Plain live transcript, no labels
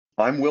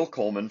I'm Will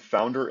Coleman,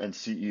 founder and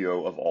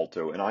CEO of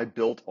Alto, and I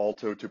built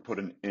Alto to put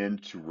an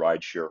end to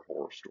rideshare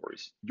horror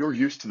stories. You're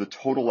used to the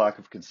total lack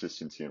of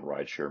consistency in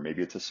rideshare.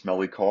 Maybe it's a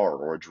smelly car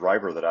or a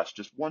driver that asks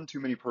just one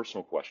too many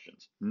personal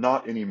questions.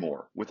 Not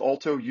anymore. With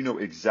Alto, you know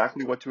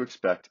exactly what to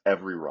expect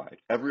every ride.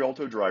 Every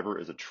Alto driver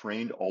is a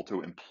trained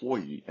Alto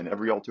employee, and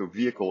every Alto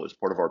vehicle is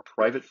part of our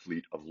private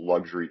fleet of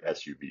luxury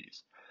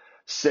SUVs.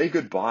 Say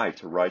goodbye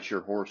to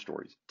rideshare horror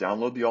stories.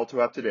 Download the Alto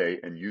app today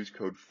and use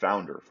code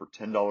FOUNDER for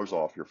 $10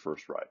 off your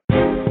first ride.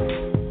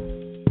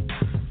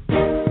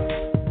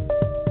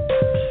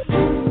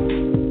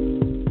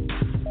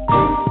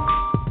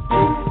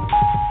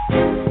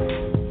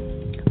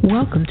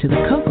 Welcome to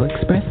the Cocoa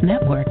Express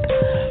Network.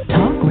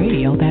 Talk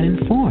radio that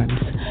informs.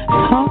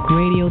 Talk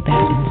radio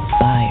that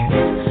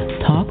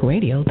inspires. Talk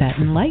radio that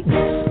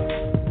enlightens.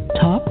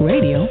 Talk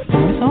radio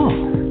for us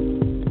all.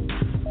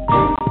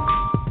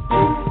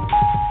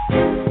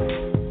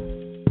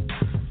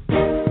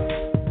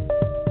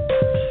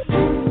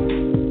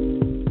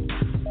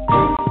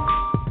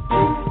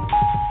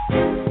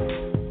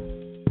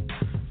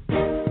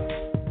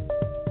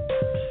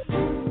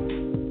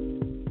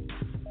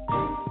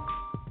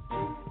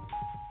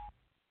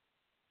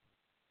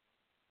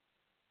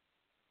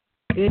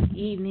 Good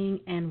evening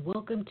and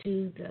welcome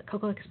to the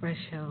Cocoa Express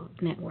Show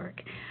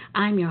Network.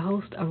 I'm your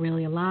host,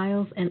 Aurelia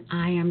Lyles, and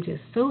I am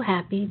just so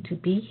happy to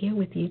be here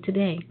with you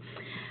today.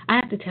 I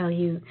have to tell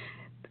you,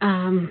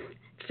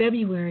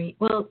 February,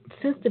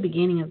 since the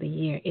beginning of the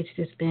year, it's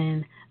just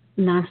been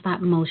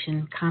nonstop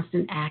motion,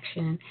 constant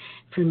action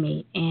for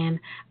me. And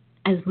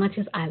as much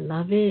as I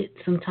love it,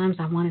 sometimes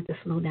I want it to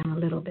slow down a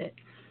little bit.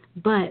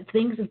 But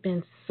things have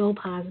been so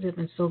positive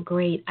and so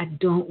great, I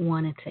don't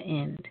want it to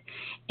end.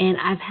 And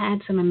I've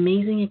had some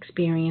amazing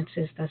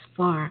experiences thus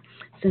far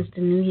since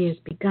the new year's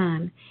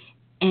begun,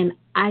 and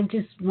I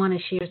just want to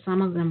share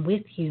some of them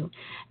with you.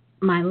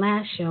 My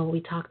last show,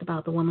 we talked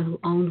about the woman who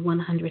owned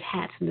 100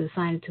 hats and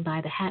decided to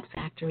buy the hat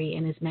factory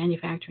and is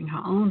manufacturing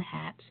her own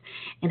hats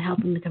and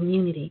helping the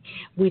community,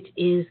 which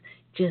is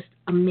just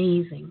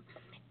amazing.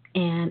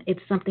 And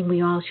it's something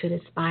we all should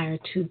aspire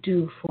to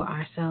do for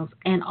ourselves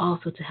and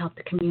also to help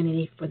the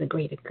community for the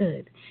greater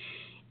good.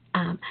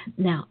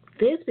 Now,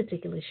 this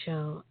particular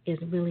show is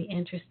really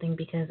interesting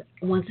because,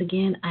 once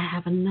again, I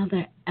have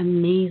another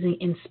amazing,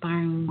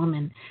 inspiring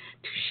woman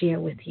to share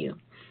with you.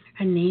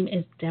 Her name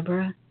is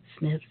Deborah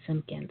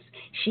Simpkins.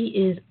 She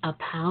is a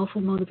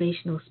powerful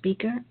motivational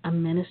speaker, a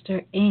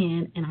minister,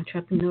 and an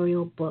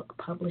entrepreneurial book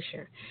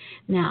publisher.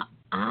 Now,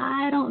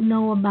 I don't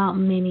know about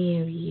many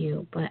of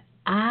you, but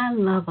I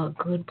love a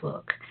good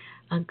book.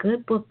 A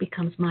good book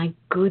becomes my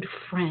good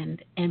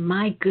friend, and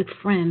my good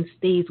friend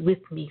stays with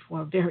me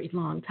for a very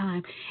long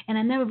time. And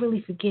I never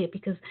really forget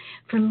because,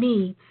 for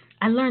me,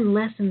 I learn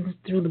lessons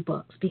through the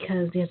books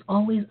because there's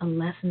always a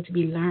lesson to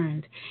be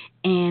learned.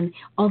 And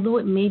although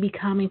it may be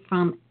coming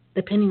from,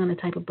 depending on the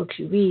type of books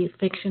you read,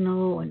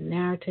 fictional or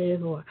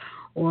narrative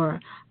or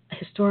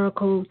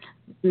historical,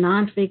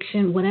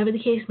 nonfiction, whatever the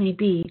case may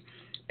be,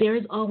 there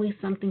is always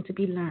something to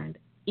be learned.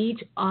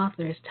 Each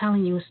author is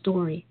telling you a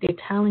story. They're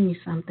telling you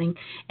something,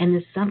 and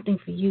there's something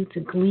for you to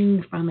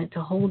glean from it,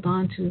 to hold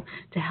on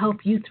to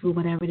help you through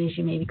whatever it is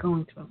you may be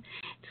going through.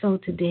 So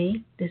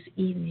today, this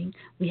evening,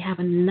 we have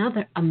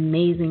another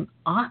amazing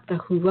author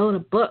who wrote a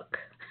book.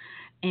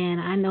 And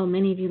I know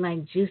many of you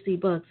like juicy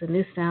books, and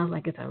this sounds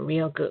like it's a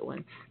real good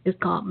one. It's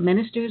called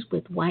Ministers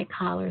with White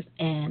Collars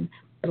and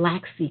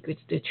Black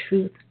Secrets, The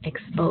Truth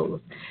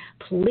Exposed.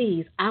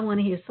 Please, I want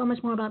to hear so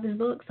much more about this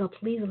book, so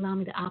please allow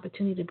me the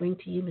opportunity to bring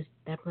to you Ms.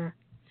 Deborah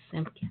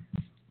Simpkins.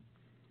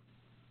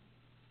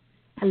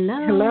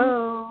 Hello.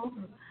 Hello.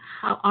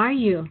 How are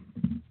you?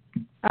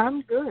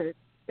 I'm good.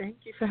 Thank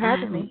you for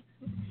having me.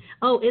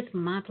 Oh, it's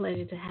my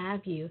pleasure to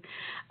have you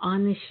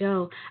on the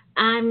show.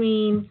 I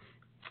mean,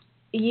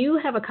 you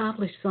have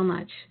accomplished so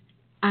much.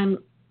 I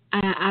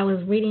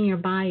was reading your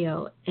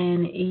bio,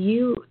 and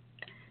you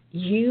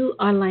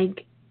are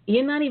like,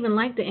 you're not even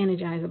like the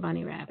Energizer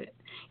Bunny Rabbit.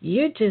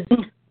 You're just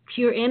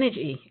pure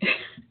energy.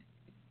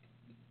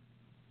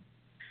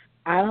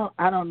 I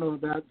don't know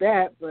about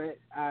that, but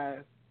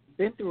I've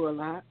been through a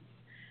lot.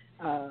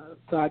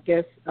 So I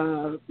guess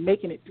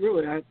making it through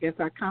it, I guess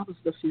I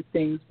accomplished a few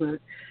things, but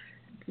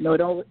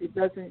it always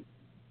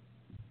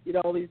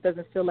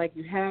doesn't feel like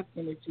you have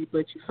energy,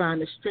 but you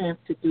find the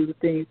strength to do the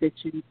things that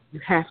you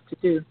have to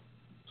do.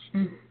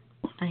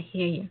 I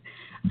hear you.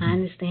 I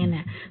understand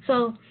that.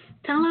 So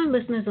tell our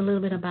listeners a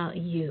little bit about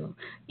you,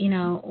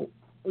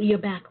 your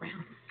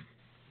background.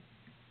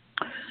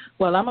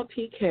 Well, I'm a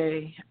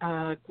PK.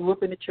 Grew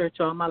up in the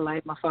church all my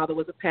life. My father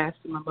was a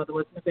pastor. My mother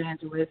was an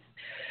evangelist.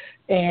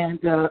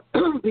 And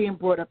being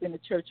brought up in the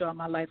church all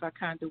my life, I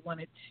kind of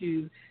wanted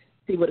to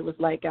see what it was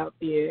like out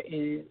there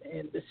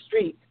in the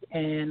streets.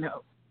 And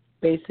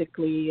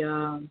basically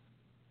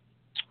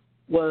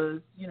was,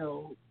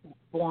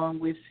 born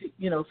with,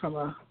 from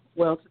a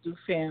well-to-do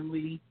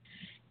family,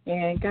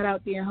 and got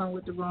out there and hung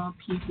with the wrong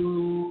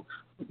people,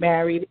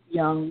 married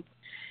young,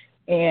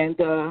 and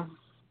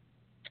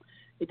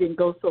it didn't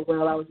go so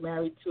well. I was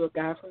married to a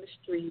guy from the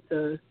street,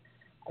 a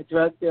a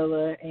drug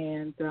dealer,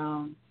 and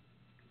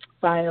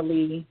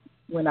finally,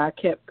 when I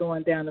kept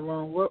going down the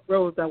wrong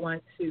roads, I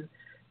wanted to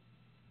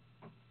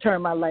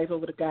turn my life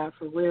over to God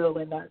for real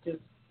and not just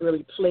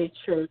really play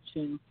church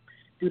and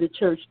do the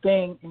church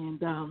thing,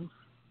 and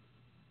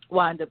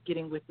wind up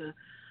getting with a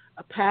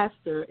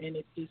pastor, and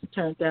it just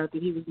turned out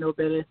that he was no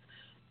better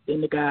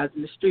than the guys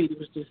in the street. It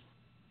was just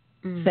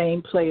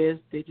same players.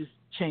 They just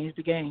changed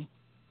the game.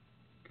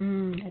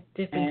 A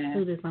different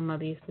suit, as my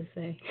mother used to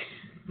say.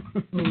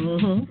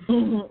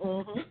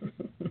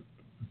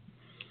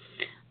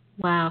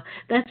 Wow,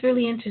 that's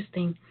really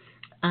interesting.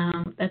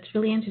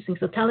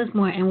 So tell us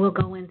more, and we'll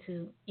go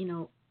into,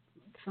 some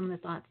of the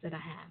thoughts that I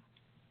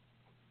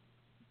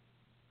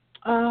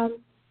have.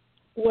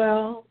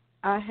 Well,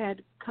 I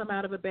had come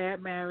out of a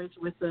bad marriage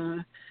with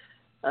a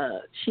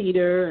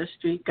cheater, a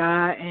street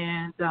guy,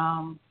 and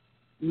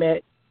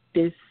met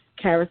this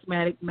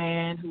charismatic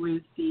man who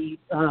is the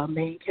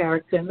main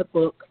character in the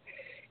book.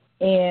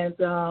 And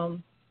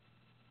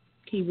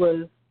he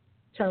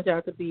turned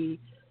out to be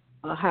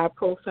a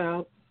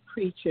high-profile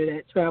preacher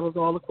that travels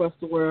all across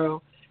the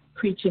world,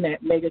 preaching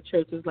at mega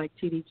churches like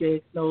T.D.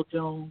 Jakes, Noel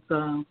Jones,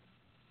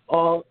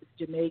 all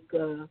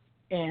Jamaica,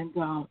 and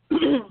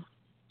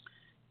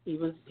he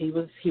was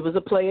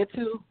a player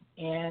too,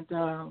 and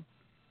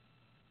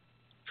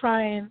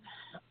trying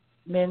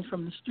men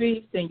from the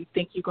streets. Then you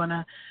think you're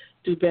gonna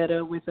do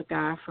better with a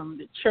guy from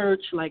the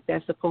church, like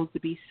that's supposed to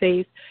be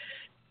safe.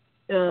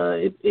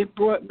 It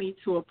brought me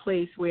to a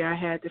place where I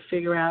had to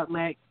figure out,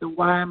 like,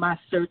 why am I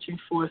searching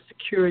for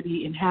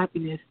security and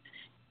happiness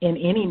in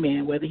any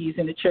man, whether he's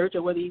in the church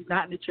or whether he's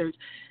not in the church.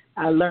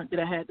 I learned that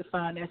I had to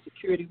find that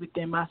security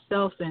within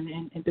myself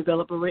and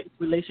develop a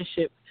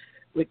relationship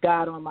with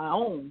God on my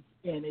own.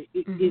 And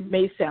it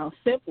may sound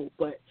simple,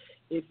 but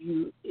if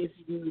you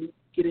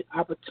get an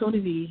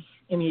opportunity,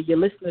 and your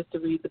listeners to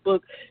read the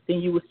book,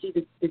 then you will see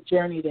the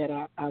journey that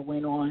I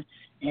went on,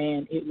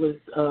 and it was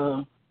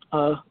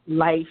a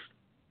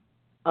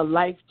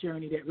life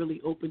journey that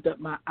really opened up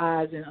my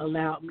eyes and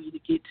allowed me to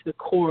get to the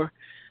core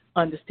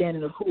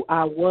understanding of who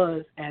I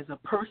was as a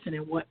person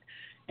and what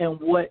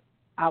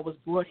I was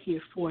brought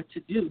here for to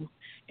do.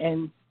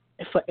 And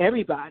for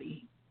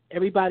everybody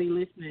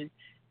listening,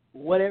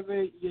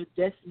 whatever your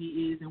destiny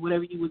is and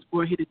whatever you was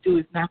brought here to do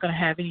is not going to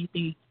have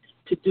anything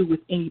to do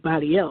with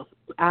anybody else.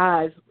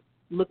 Eyes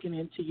looking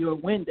into your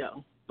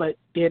window, but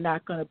they're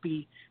not going to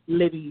be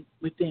living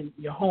within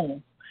your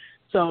home.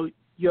 So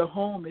your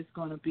home is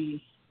going to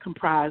be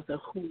comprised of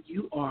who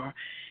you are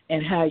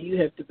and how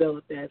you have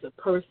developed as a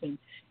person,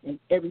 and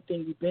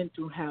everything you've been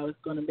through, how it's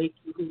going to make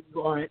you who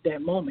you are at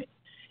that moment.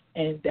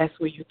 And that's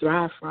where you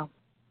thrive from.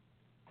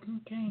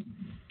 Okay.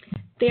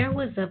 There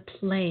was a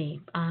play.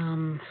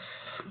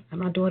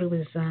 My daughter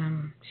was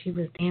she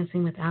was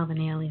dancing with Alvin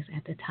Ailey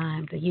at the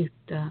time, the youth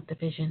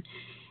division.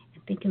 I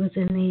think it was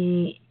in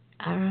the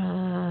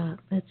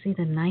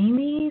the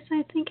 90s.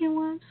 I think it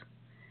was.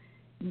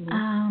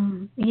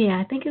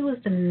 I think it was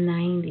the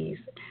 90s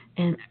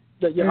and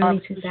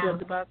early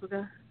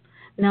 2000s.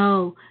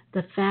 No,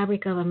 The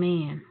Fabric of a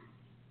Man.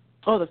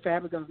 Oh, The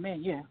Fabric of a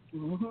Man, yeah.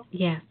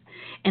 Yes,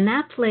 and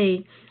that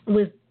play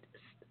was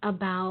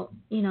about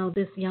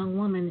this young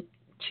woman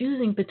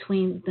choosing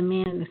between the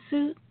man in the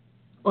suit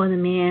or the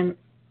man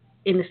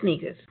in the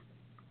sneakers.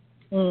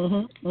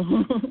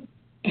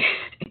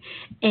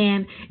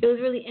 And it was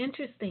really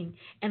interesting.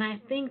 And I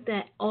think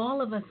that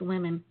all of us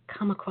women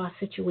come across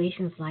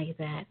situations like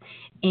that.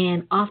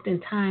 And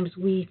oftentimes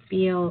we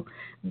feel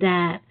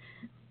that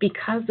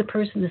because the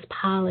person is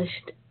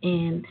polished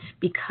and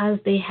because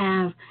they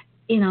have,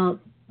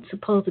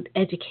 supposed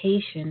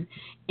education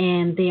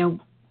and they are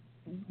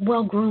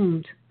well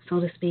groomed, so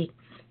to speak,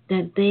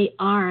 that they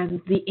are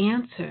the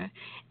answer.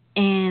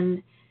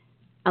 And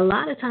a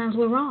lot of times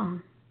we're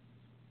wrong.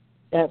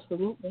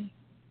 Absolutely.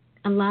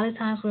 A lot of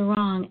times we're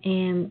wrong,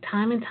 and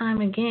time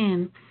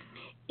again,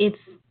 it's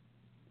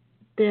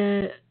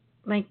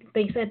like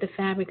they said, the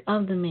fabric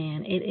of the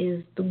man. It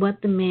is what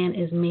the man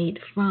is made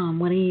from,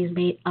 what he is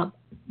made up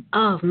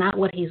of, not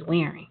what he's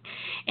wearing.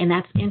 And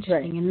that's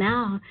interesting. Right. And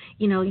now,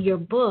 your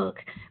book,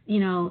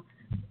 The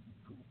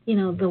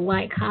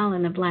White Collar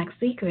and the Black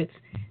Secrets,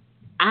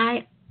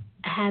 I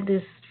had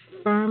this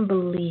firm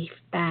belief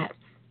that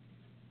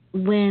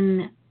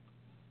when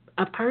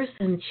a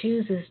person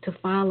chooses to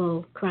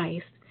follow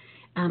Christ,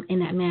 in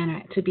that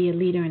manner, to be a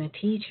leader and a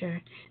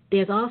teacher,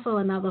 there's also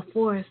another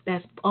force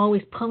that's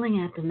always pulling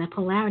at them. That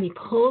polarity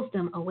pulls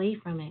them away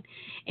from it.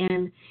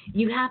 And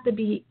you have to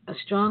be a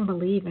strong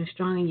believer and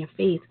strong in your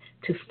faith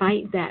to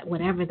fight that,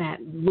 whatever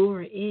that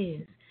lure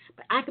is.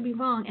 But I could be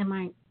wrong. Am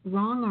I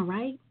wrong or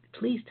right?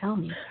 Please tell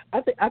me.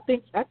 I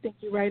think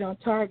you're right on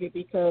target,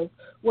 because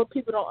what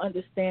people don't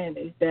understand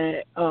is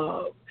that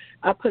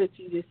I put it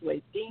to you this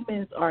way: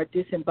 demons are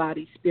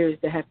disembodied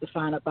spirits that have to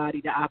find a body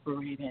to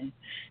operate in,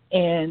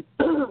 and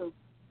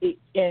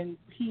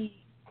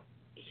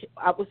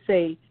I would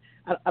say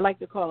I like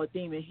to call a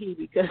demon he,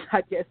 because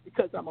I guess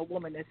because I'm a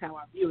woman, that's how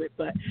I view it.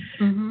 But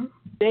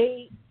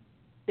they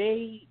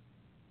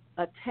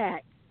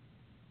attack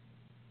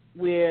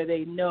where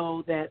they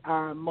know that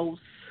our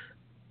most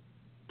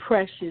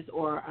precious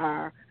or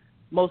our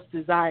most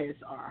desires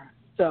are.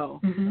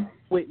 So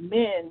with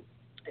men,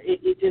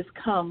 it just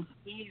comes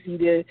easy,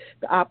 the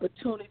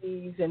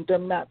opportunities and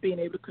them not being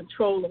able to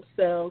control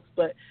themselves.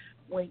 But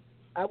when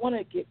I want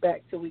to get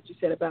back to what you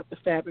said about the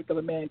fabric of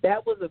a man,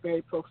 that was a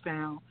very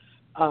profound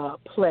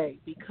play,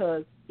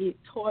 because it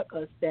taught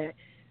us that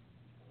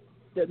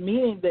the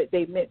meaning that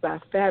they meant by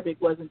fabric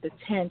wasn't the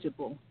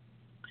tangible.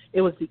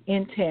 It was the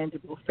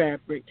intangible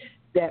fabric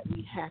that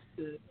we have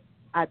to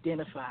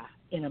identify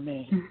in a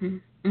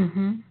man.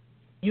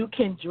 You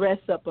can dress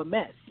up a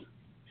mess,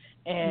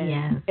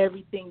 and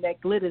everything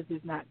that glitters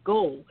is not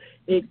gold.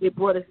 It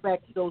brought us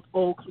back to those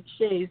old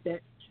cliches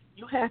that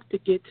you have to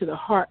get to the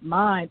heart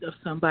mind of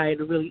somebody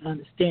to really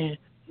understand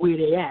where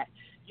they're at.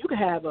 You can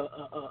have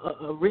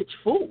a rich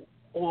fool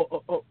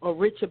or a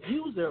rich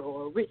abuser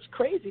or a rich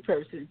crazy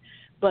person,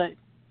 but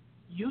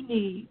you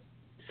need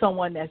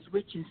someone that's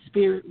rich in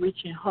spirit, rich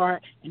in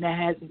heart, and that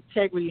has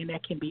integrity and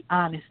that can be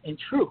honest and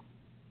true.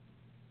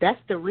 That's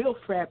the real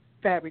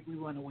fabric we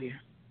want to wear.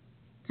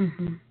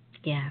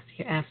 Yes,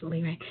 you're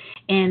absolutely right.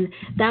 And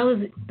that was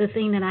the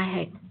thing that I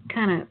had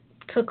kind of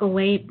took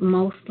away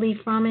mostly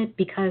from it,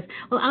 because,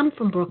 well, I'm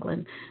from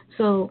Brooklyn.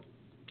 So,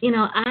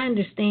 I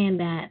understand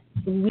that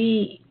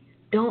we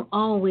don't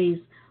always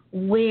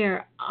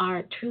wear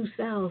our true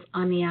selves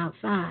on the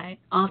outside.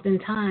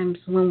 Oftentimes,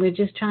 when we're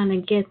just trying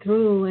to get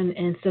through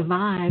and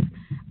survive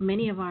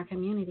many of our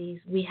communities,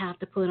 we have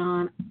to put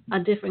on a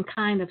different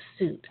kind of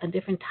suit, a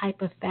different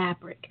type of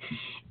fabric.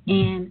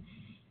 And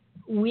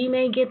we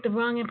may get the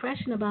wrong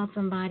impression about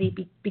somebody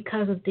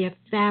because of their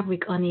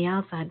fabric on the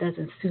outside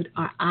doesn't suit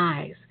our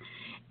eyes.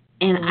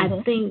 And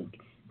I think,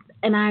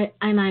 and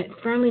I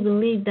firmly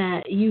believe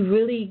that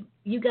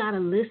you got to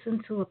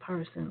listen to a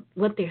person,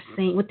 what they're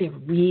saying, what they're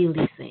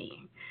really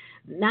saying.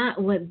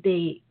 Not what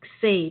they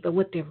say, but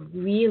what they're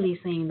really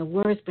saying, the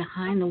words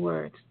behind the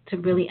words, to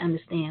really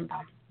understand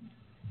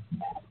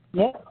them.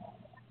 Yeah,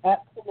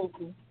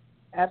 absolutely.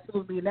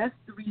 Absolutely. And that's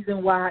the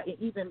reason why,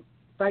 even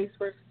vice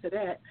versa to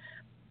that,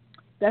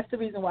 that's the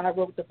reason why I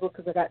wrote the book,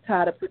 because I got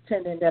tired of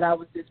pretending that I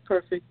was this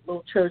perfect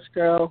little church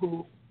girl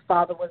who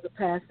father was a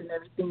pastor and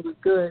everything was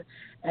good,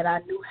 and I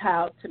knew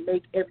how to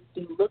make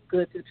everything look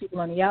good to the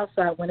people on the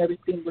outside when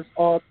everything was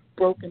all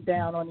broken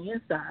down on the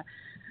inside.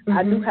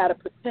 I knew how to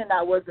pretend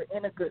I wasn't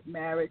in a good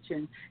marriage,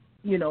 and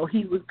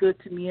he was good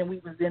to me and we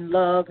was in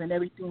love and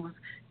everything was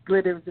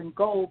glitters and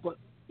gold, but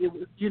it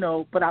was,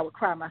 but I would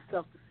cry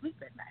myself to sleep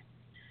at night.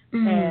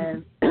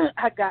 And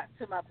I got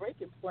to my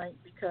breaking point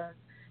because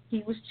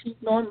he was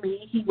cheating on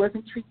me. He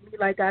wasn't treating me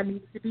like I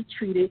needed to be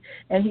treated,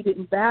 and he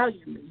didn't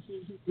value me.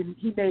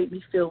 He made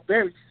me feel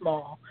very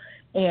small,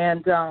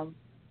 and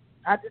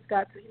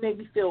he made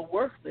me feel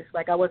worthless,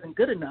 like I wasn't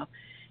good enough.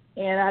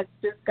 And I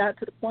just got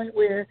to the point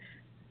where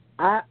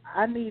I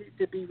needed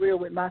to be real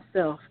with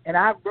myself, and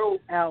I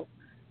wrote out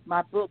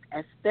my book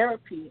as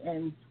therapy,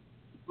 and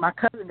my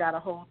cousin got a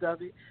hold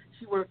of it.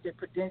 She worked at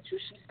Prudential.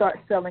 She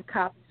started selling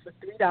copies for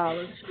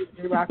 $3.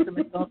 She would rock them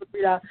and sell for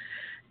 $3.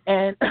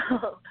 And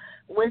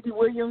Wendy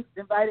Williams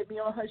invited me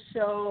on her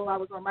show. I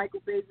was on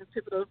Michael Bay's and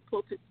Pivotal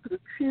Pulpit to the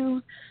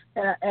Pews,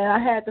 and I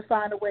had to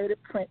find a way to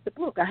print the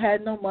book. I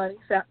had no money,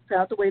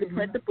 found a way to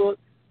print the book,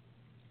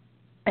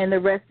 and the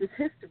rest is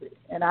history.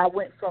 And I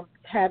went from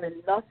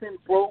having nothing,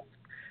 broke,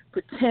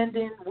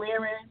 pretending,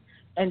 wearing,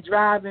 and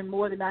driving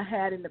more than I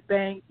had in the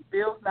bank,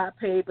 bills not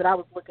paid, but I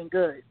was looking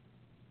good.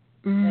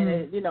 And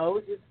it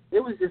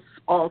was just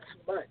all too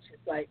much.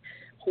 It's like,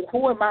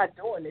 who am I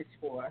doing this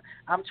for?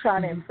 I'm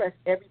trying to impress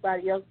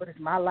everybody else, but it's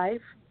my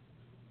life.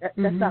 That's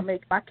not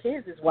making. My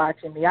kids is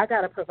watching me. I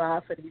got to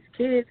provide for these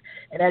kids,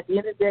 and at the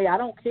end of the day, I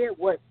don't care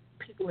what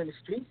people in the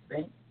streets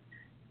think.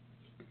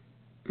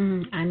 I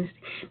understand.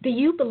 Do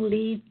you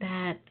believe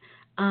that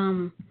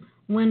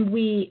when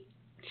we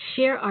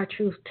share our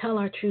truth, tell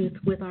our truth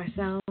with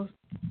ourselves,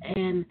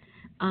 and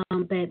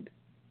that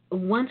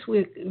once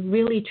we're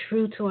really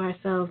true to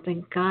ourselves,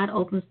 then God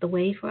opens the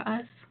way for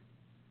us?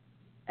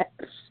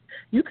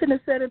 You couldn't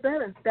have said it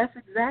better. That's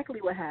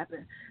exactly what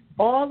happened.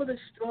 All of the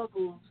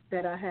struggles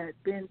that I had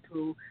been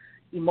through,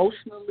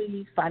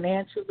 emotionally,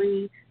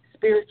 financially,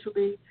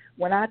 spiritually,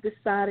 when I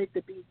decided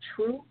to be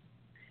true,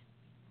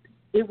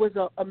 it was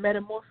a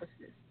metamorphosis.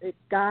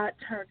 God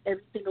turned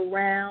everything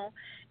around.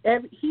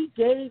 He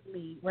gave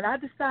me, when I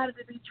decided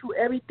to be true,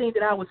 everything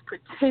that I was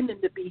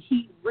pretending to be,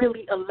 he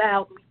really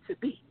allowed me to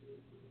be.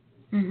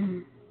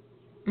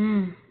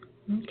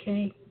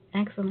 Okay,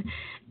 excellent.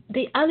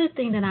 The other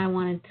thing that I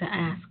wanted to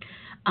ask,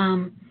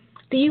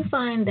 do you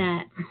find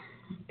that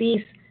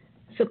these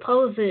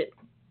supposed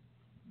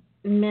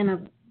men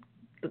of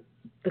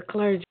the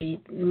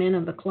clergy, men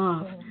of the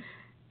cloth,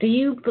 do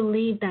you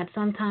believe that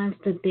sometimes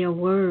that their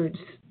words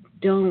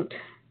don't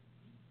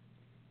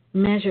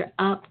measure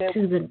up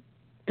to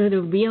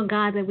the real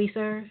God that we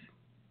serve?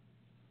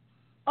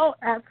 Oh,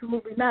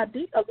 absolutely not.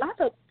 A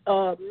lot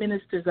of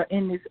ministers are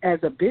in this as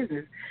a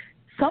business.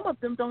 Some of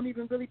them don't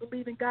even really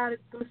believe in God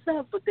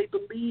themselves, but they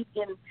believe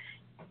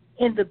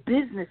in the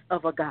business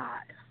of a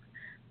God.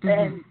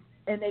 And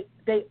and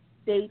they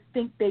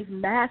think they've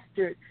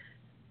mastered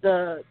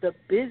the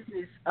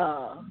business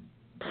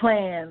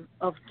plan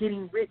of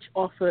getting rich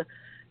off of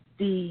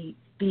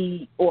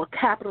or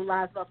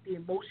capitalizing off the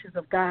emotions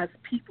of God's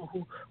people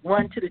who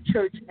run to the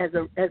church as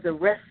a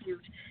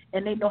refuge,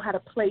 and they know how to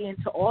play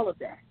into all of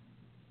that.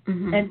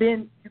 Mm-hmm. And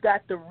then you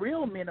got the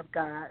real men of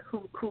God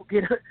who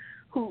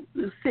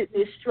sitting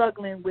there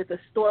struggling with a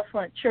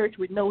storefront church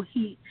with no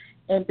heat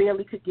and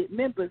barely could get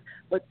members.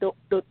 But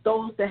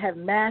those that have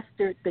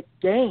mastered the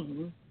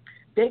game,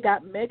 they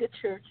got mega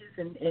churches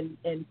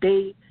and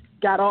they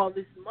got all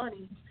this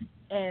money,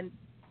 and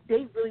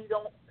they really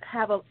don't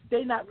have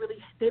they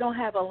don't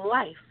have a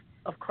life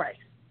of Christ.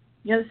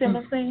 You understand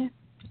what I'm saying?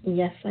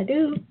 Yes, I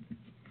do.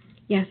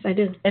 Yes, I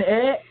do.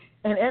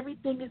 And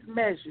everything is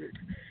measured.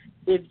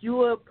 If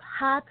you're a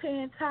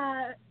high-paying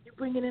tithe, you're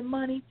bringing in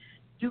money,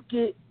 you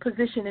get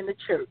position in the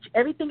church.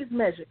 Everything is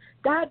measured.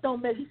 God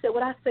don't measure. He said,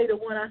 what I say to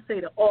one, I say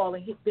to all,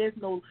 and there's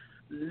no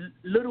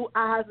little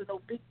I's and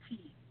no big T's.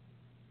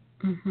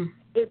 Mm-hmm.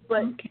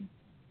 But okay.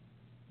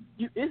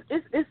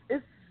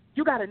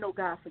 You got to know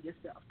God for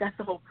yourself. That's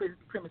the whole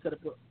premise of the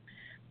book.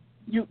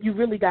 You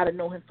really got to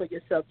know him for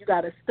yourself. You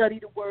got to study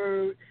the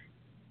word.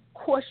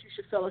 Of course, you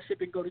should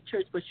fellowship and go to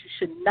church, but you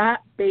should not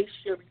base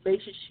your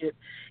relationship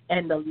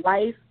and the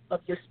life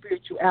of your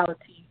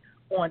spirituality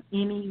on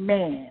any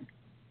man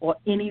or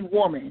any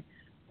woman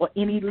or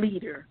any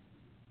leader,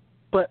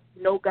 but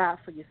know God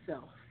for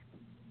yourself.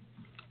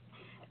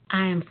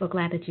 I am so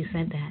glad that you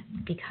said that,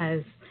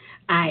 because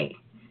I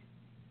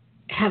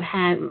have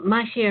had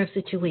my share of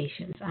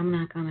situations. I'm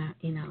not going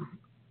to,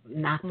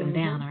 knock them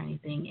down or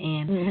anything.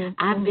 And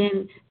I've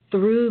been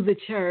through the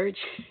church.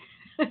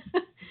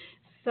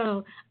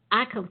 So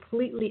I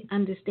completely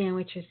understand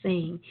what you're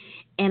saying.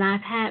 And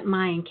I've had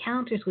my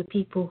encounters with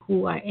people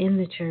who are in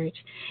the church,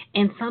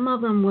 and some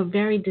of them were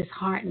very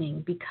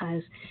disheartening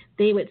because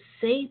they would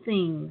say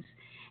things,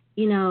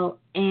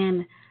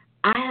 and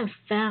I have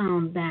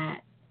found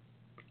that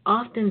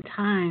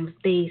oftentimes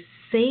they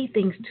say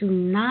things to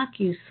knock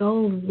you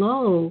so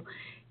low,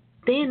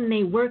 then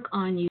they work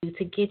on you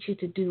to get you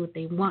to do what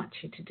they want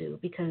you to do.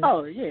 Because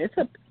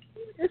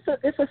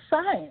it's a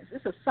science.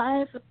 It's a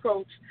science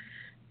approach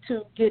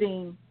to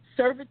getting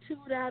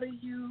servitude out of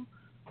you,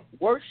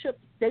 worship.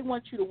 They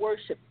want you to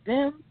worship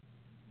them,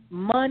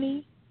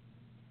 money.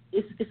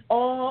 It's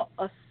all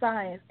a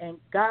science, and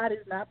God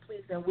is not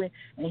pleased. And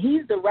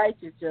he's the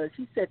righteous judge.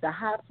 He said the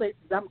high places,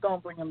 I'm going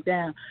to bring them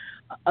down.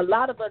 A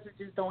lot of us, it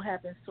just don't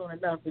happen soon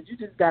enough, but you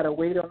just got to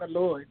wait on the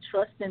Lord.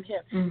 Trust in him.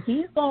 Mm-hmm.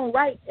 He's going to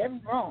right every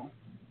wrong.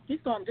 He's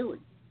going to do it.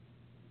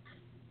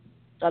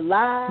 A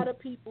lot of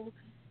people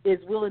is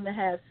willing to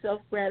have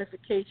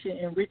self-gratification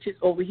and riches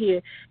over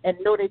here and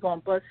know they're going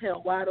to bust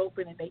hell wide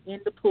open, and they in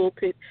the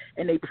pulpit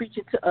and they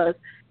preaching to us,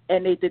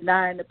 and they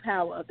denying the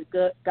power of the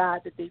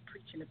God that they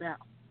preaching about.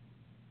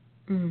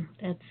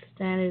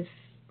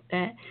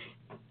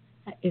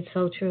 It's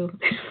so true.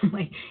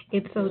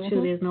 It's so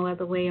true. There's no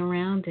other way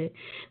around it.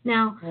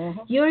 Now,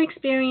 your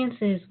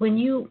experiences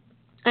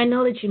I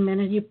know that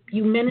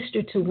you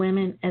minister to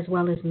women as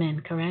well as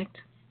men, correct?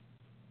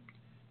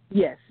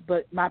 Yes,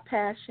 but my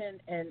passion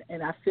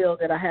and I feel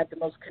that I have the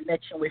most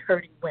connection with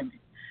hurting women,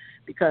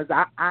 because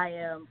I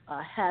am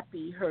a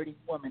happy hurting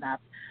woman.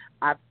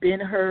 I've been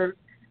hurt.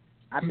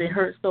 I've been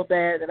hurt so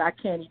bad that I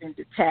can't even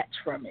detach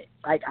from it.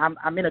 Like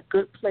I'm in a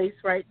good place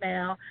right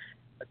now.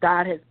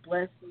 God has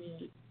blessed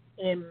me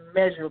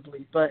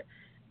immeasurably, but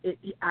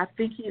I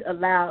think he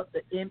allowed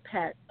the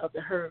impact of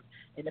the hurt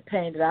and the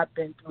pain that I've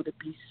been through to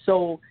be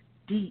so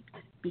deep,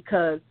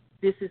 because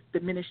this is the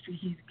ministry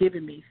he's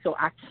given me, so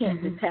I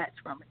can't detach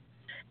from it.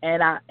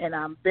 And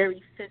I'm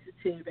very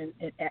sensitive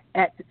and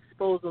at the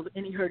disposal of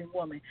any hurting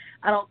woman.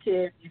 I don't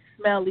care if you're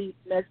smelly,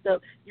 messed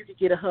up, you can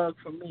get a hug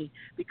from me,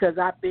 because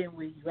I've been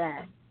where you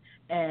at.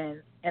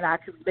 And I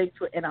can relate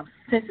to it, and I'm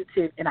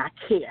sensitive, and I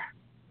care,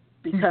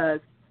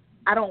 because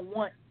I don't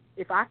want,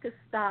 if I could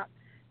stop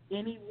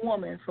any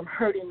woman from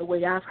hurting the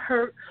way I've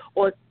hurt,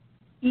 or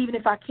even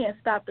if I can't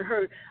stop the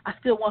hurt, I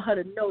still want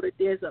her to know that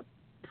there's a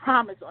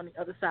promise on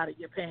the other side of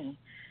your pain.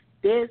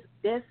 There's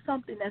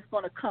something that's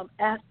going to come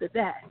after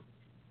that.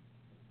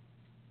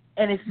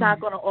 And it's not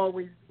going to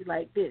always be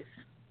like this.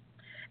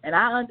 And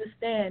I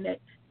understand that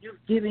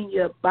you've given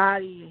your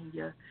body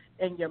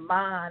and your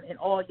mind and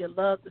all your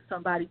love to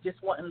somebody,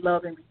 just wanting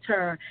love in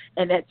return,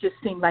 and that just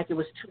seemed like it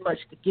was too much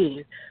to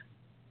give.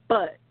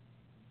 But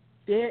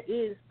there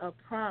is a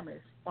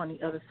promise on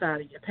the other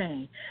side of your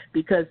pain,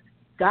 because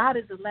God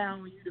is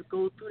allowing you to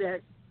go through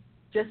that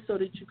just so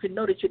that you can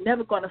know that you're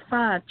never going to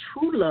find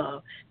true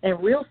love and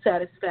real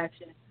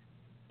satisfaction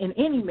in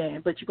any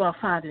man, but you're going to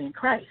find it in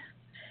Christ.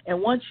 And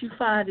once you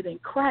find it in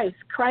Christ,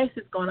 Christ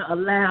is going to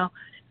allow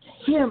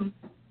you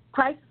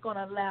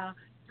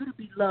to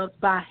be loved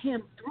by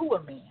him through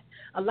a man.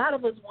 A lot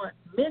of us want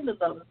men to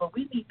love us, but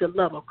we need the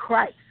love of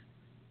Christ.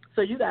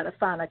 So you got to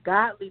find a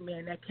godly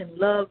man that can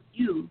love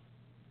you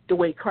the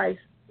way Christ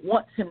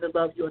wants him to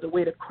love you, or the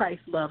way that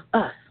Christ loves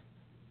us.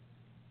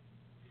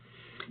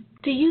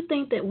 Do you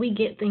think that we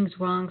get things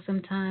wrong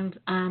sometimes?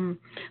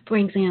 For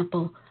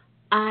example,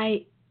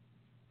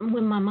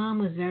 when my mom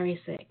was very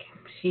sick,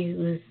 she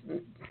was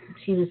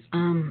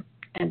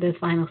at the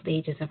final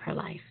stages of her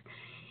life,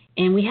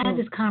 and we had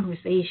this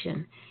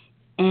conversation,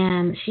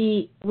 and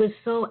she was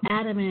so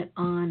adamant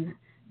on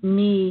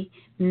me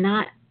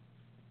not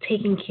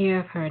taking care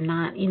of her,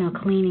 not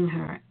cleaning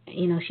her.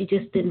 She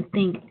just didn't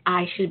think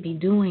I should be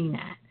doing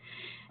that,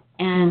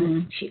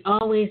 and she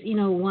always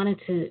wanted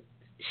to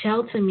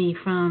shelter me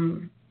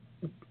from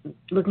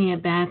looking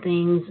at bad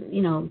things,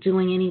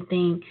 doing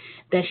anything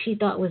that she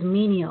thought was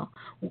menial.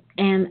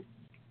 And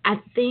I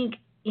think,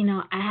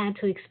 I had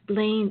to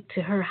explain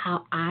to her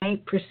how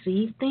I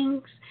perceive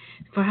things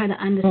for her to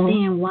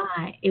understand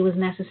why it was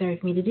necessary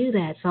for me to do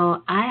that.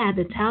 So I had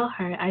to tell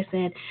her, I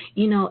said,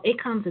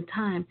 it comes a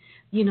time,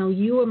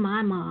 you were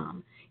my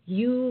mom.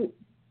 You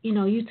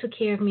took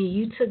care of me.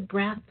 You took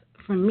breath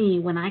from me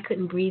when I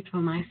couldn't breathe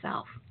for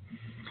myself.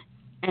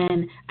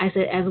 And I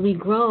said, as we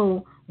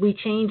grow, we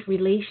change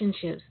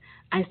relationships.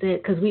 I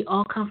said, because we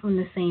all come from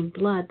the same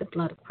blood, the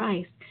blood of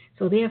Christ.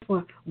 So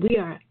therefore, we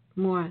are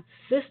more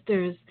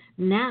sisters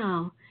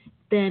now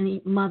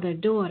than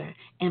mother-daughter.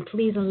 And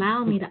please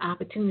allow me the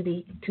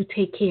opportunity to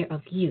take care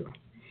of you.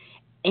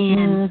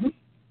 And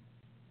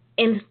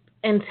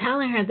and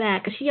telling her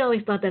that, because she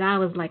always thought that I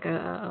was like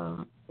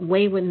a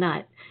wayward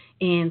nut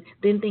and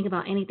didn't think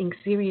about anything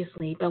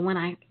seriously. But when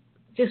I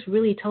just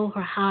really told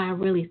her how I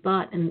really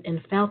thought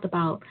and felt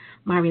about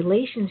my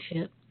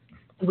relationship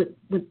with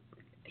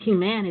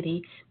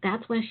humanity,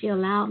 that's when she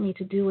allowed me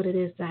to do what it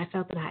is that I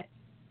felt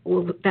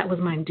that was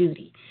my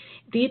duty.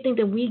 Do you think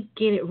that we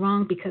get it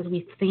wrong because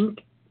we think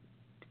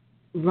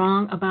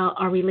wrong about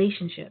our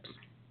relationships?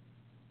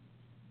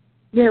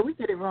 Yeah, we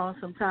get it wrong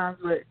sometimes,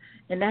 but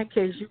in that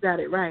case, you got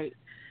it right.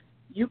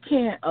 You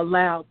can't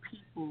allow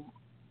people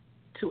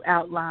to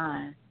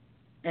outline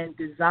and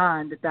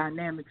design the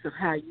dynamics of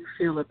how you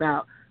feel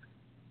about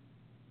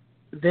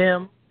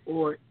them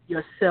or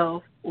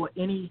yourself or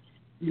any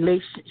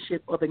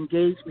relationship of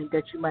engagement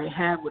that you might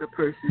have with a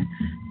person.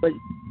 But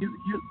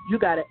you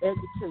got to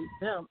educate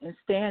them and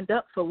stand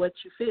up for what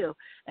you feel.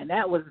 And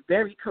that was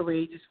very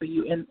courageous for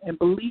you. And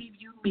believe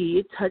you me,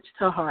 it touched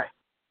her heart.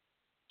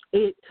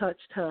 It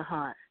touched her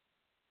heart.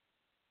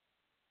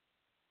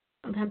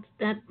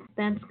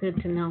 That's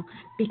good to know,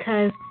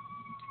 because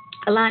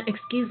I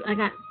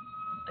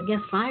guess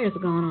fires are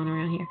going on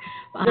around here.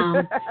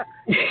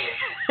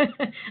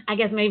 I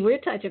guess maybe we're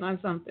touching on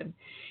something.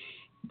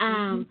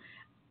 I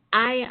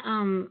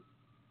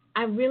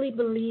really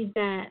believe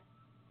that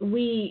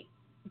we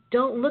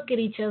don't look at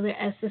each other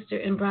as sister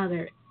and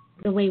brother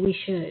the way we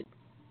should,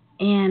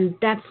 and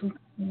that's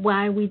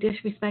why we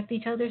disrespect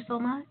each other so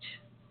much.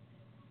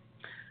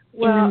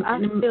 Well, I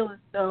feel as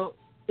though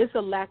it's a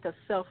lack of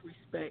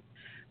self-respect,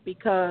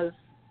 because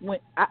when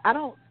I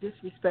don't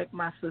disrespect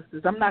my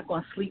sisters. I'm not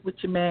going to sleep with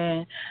your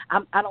man.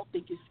 I don't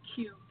think it's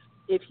cute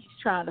if he's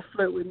trying to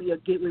flirt with me or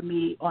get with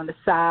me on the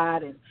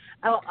side, and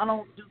I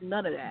don't do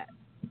none of that,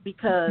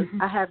 because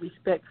I have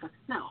respect for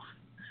self,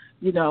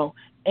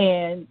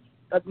 and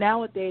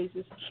nowadays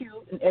it's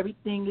cute and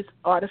everything is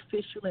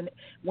artificial, and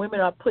women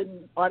are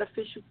putting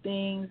artificial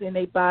things in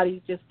their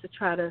bodies just to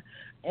try to,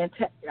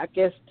 I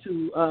guess,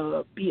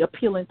 to be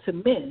appealing to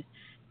men.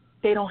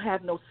 They don't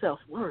have no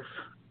self-worth.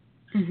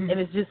 And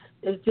it's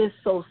just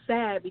so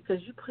sad,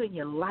 because you're putting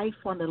your life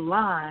on the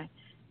line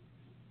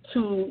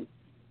to,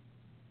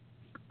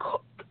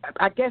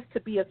 I guess, to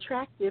be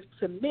attractive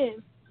to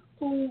men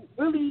who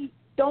really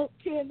don't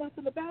care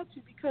nothing about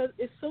you, because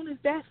as soon as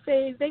that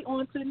fades, they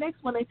on to the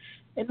next one.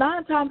 And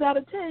 9 times out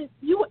of 10,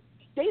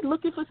 they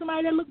looking for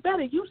somebody that look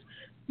better. You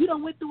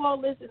done went through all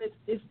this, and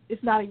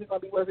it's not even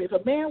going to be worth it.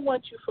 If a man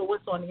wants you for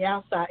what's on the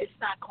outside, it's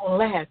not going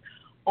to last.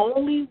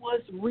 Only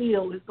what's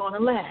real is going to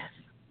last.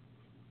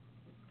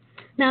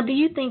 Now, do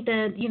you think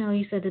that,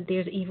 you said that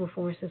there's evil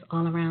forces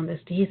all around us.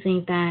 Do you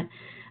think that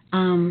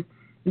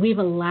we've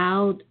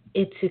allowed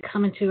it to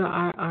come into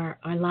our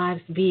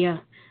lives via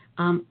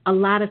a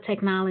lot of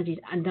technology?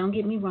 And don't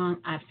get me wrong,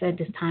 I've said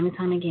this time and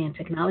time again,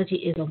 technology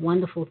is a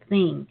wonderful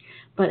thing,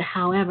 but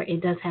however,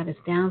 it does have its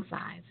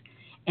downsides.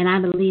 And I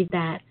believe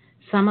that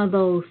some of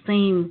those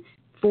same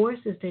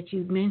forces that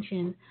you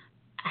mentioned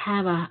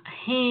have a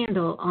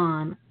handle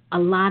on a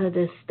lot of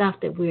this stuff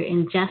that we're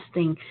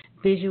ingesting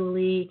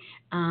visually,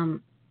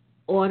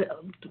 or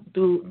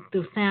through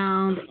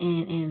sound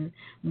and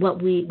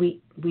what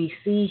we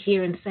see,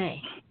 hear, and say.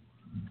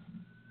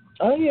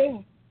 Oh yeah,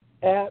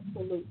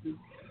 absolutely.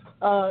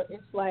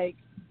 It's like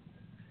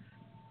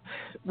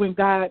when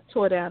God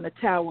tore down the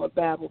Tower of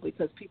Babel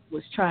because people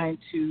was trying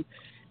to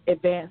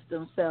advance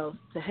themselves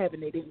to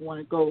heaven. They didn't want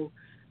to go.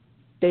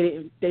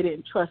 They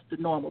didn't trust the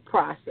normal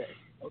process.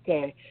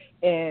 Okay,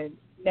 and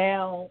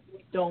now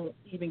we don't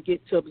even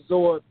get to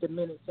absorb the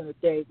minutes in a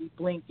day. We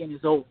blink and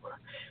it's over.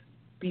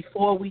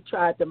 Before, we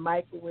tried to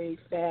microwave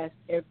fast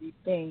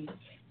everything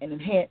and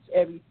enhance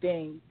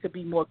everything to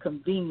be more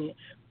convenient.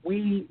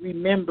 We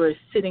remember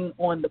sitting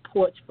on the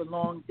porch for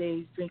long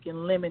days drinking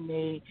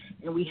lemonade,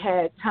 and we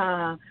had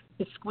time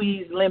to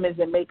squeeze lemons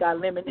and make our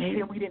lemonade,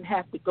 and we didn't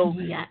have to go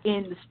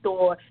in the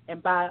store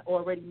and buy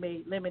already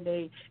made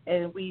lemonade,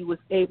 and we was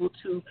able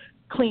to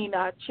clean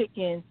our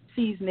chicken,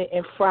 season it,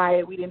 and fry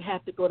it. We didn't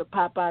have to go to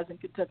Popeyes and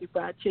Kentucky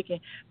Fried Chicken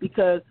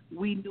because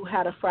we knew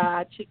how to fry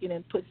our chicken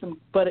and put some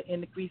butter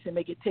in the grease and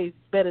make it taste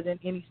better than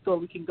any store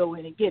we can go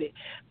in and get it.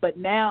 But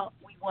now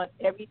we want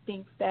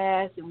everything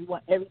fast and we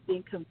want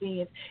everything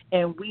convenient,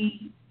 and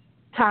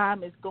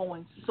time is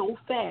going so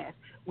fast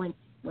when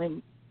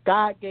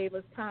God gave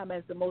us time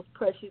as the most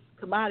precious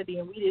commodity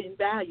and we didn't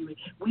value it.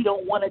 We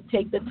don't want to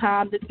take the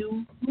time to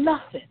do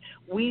nothing.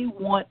 We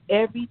want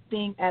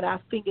everything at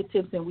our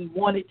fingertips and we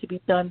want it to be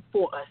done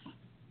for us.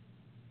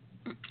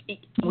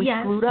 We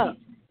screwed up.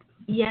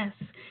 Yes.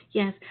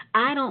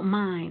 I don't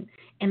mind,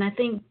 and I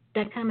think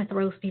that kind of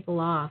throws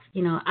people off.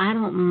 I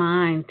don't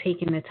mind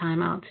taking the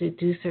time out to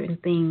do certain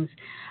things.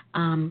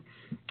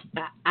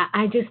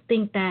 I just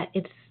think that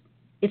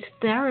it's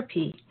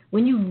therapy.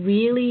 When you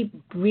really,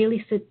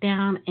 really sit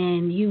down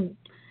and you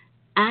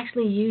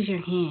actually use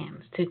your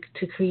hands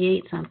to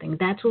create something,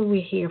 that's what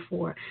we're here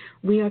for.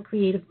 We are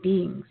creative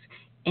beings,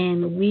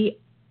 and we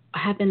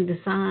have been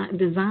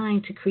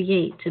designed to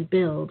create, to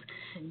build,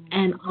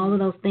 and all of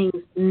those things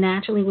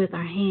naturally with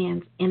our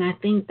hands. And I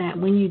think that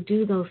when you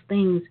do those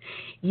things,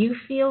 you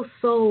feel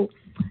so.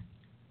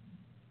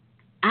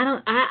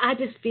 I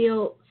just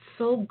feel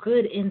so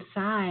good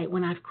inside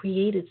when I've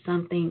created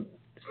something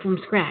from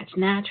scratch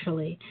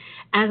naturally,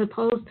 as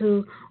opposed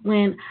to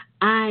when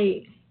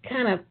I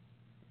kind of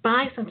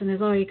buy something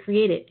that's already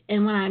created.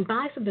 And when I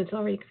buy something that's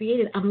already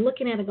created, I'm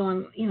looking at it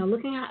going,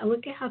 look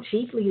at how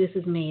cheaply this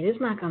is made. It's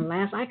not going to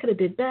last. I could have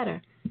did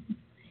better.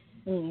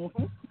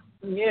 Mm-hmm.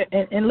 Yeah,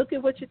 and look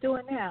at what you're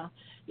doing now.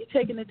 You're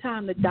taking the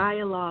time to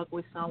dialogue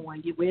with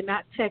someone. We're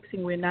not texting.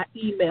 We're not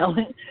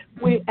emailing.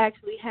 We're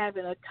actually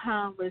having a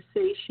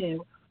conversation,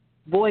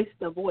 voice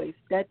to voice.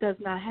 That does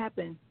not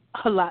happen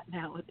a lot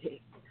nowadays.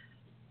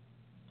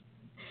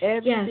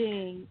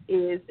 Everything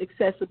is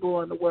accessible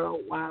on the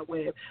World Wide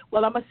Web.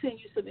 Well, I'm going to send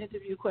you some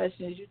interview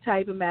questions. You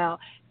type them out,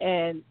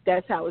 and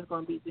that's how it's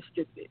going to be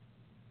distributed.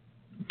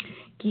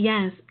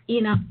 Yes,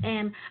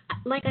 and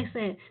like I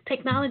said,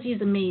 technology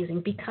is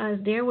amazing because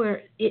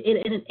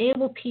it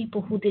enabled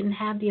people who didn't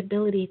have the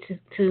ability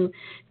to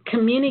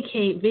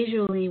communicate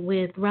visually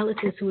with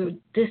relatives who were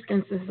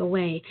distances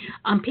away,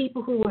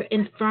 people who were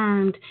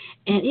infirmed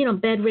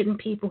and, bedridden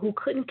people who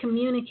couldn't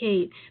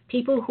communicate,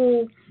 people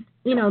who,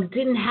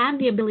 didn't have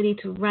the ability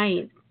to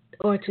write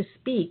or to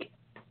speak.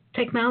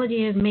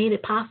 Technology has made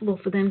it possible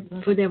for them,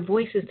 for their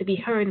voices to be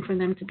heard and for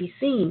them to be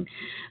seen.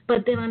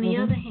 But then on the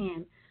other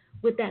hand,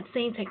 with that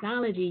same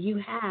technology, you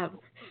have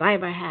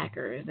cyber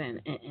hackers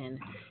and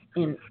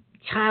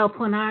child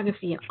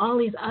pornography and all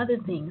these other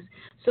things.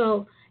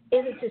 So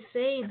is it to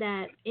say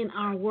that in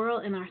our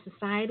world, in our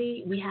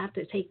society, we have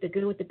to take the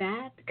good with the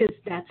bad because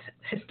that's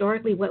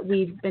historically what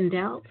we've been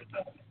dealt?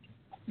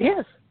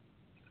 Yes.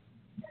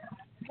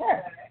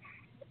 Yes.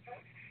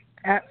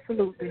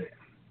 Absolutely.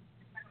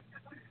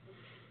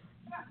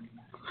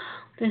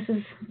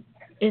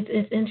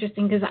 It's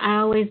interesting because I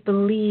always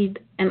believed,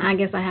 and I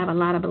guess I have a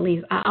lot of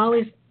beliefs. I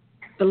always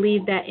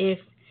believed that if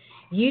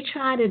you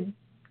try to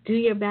do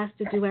your best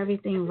to do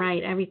everything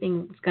right,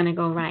 everything's going to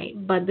go right.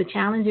 But the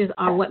challenges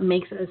are what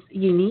makes us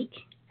unique.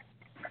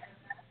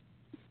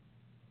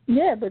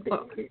 Yeah, but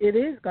it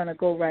is going to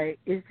go right.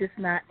 It's just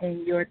not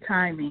in your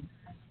timing.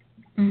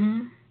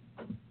 Mm-hmm.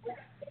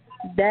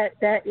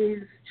 That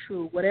is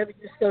true. Whatever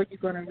you sow, you're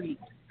going to reap.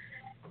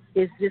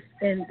 It's just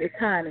in the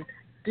timing.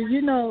 Do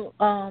you know,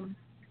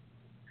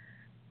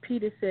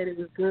 Peter said it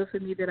was good for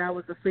me that I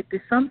was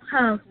afflicted.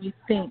 Sometimes we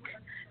think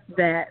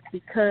that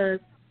because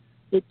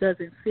it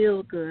doesn't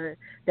feel good,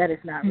 that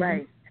it's not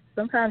right.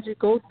 Sometimes you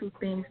go through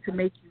things to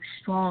make you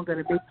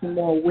stronger, to make you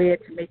more aware,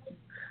 to make you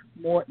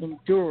more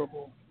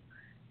endurable,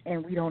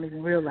 and we don't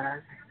even realize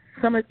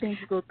it. Some of the things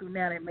you go through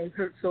now that may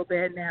hurt so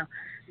bad now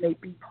may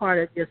be part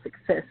of your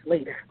success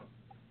later.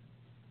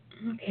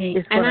 Okay.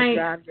 It's going to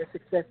drive your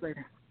success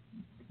later.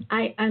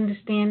 I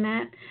understand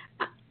that.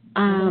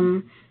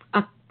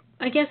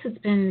 I guess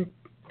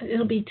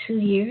it'll be 2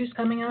 years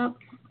coming up.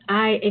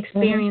 I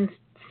experienced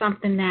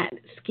something that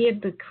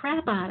scared the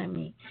crap out of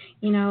me,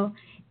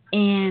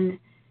 and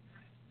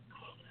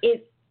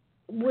it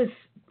was,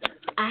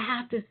 I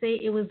have to say,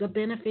 it was a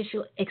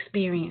beneficial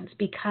experience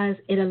because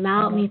it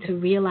allowed me to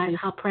realize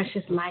how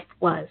precious life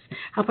was,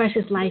 how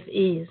precious life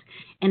is,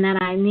 and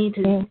that I need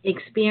to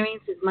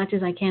experience as much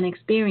as I can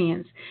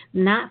experience,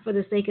 not for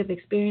the sake of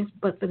experience,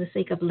 but for the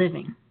sake of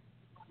living.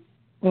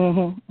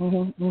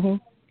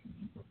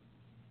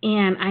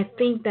 And I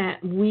think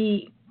that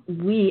we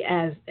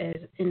as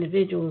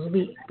individuals,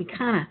 we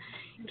kind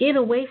of get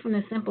away from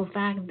the simple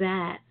fact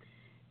that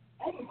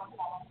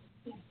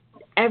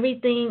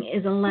everything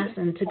is a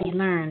lesson to be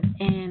learned.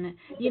 And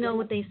you know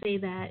what they say,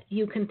 that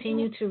you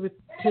continue to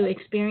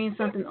experience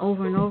something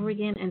over and over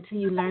again until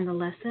you learn the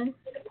lesson.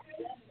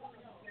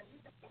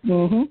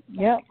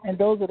 Yep, and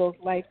those are those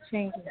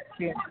life-changing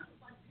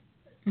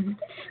experiences.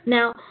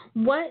 Now,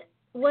 what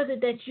was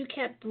it that you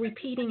kept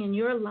repeating in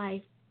your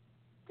life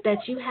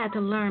that you had to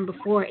learn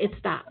before it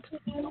stopped?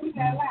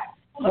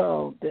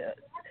 Oh,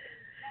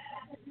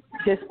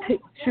 just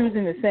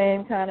choosing the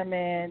same kind of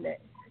man that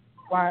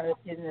wound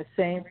up getting the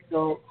same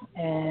results,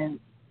 and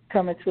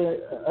coming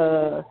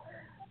to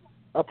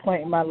a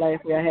point in my life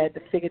where I had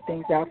to figure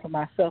things out for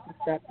myself and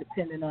stop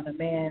depending on a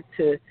man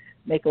to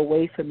make a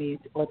way for me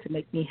or to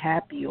make me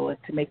happy or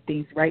to make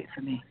things right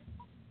for me.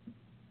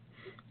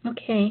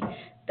 Okay,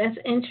 that's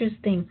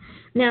interesting.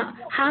 Now,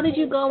 how did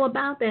you go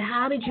about that?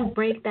 How did you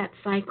break that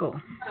cycle?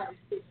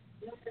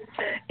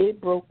 It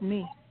broke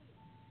me.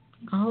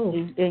 Oh.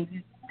 And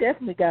you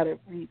definitely got to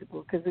read the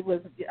book, because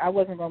I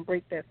wasn't going to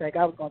break that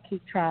cycle. I was going to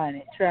keep trying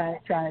it. I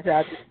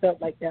just felt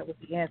like that was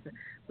the answer.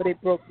 But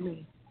it broke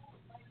me.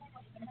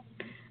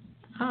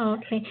 Oh,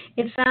 okay.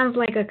 It sounds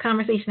like a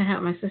conversation I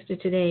had with my sister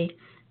today.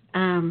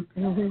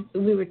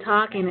 We were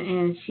talking,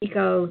 and she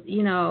goes,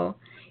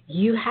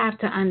 you have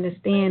to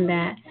understand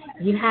that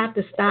you have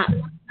to stop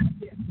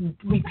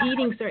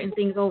repeating certain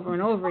things over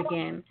and over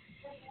again.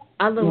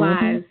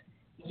 Otherwise,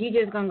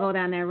 you're just going to go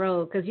down that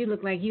road because you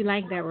look like you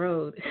like that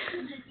road.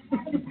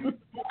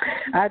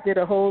 I did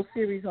a whole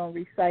series on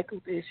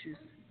recycled issues.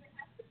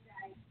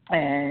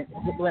 And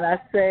when I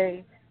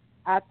say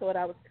I thought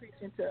I was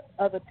preaching to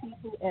other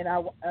people and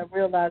I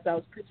realized I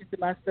was preaching to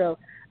myself,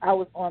 I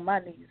was on my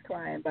knees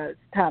crying by the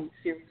time the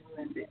series was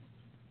ended.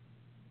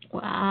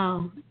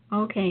 Wow.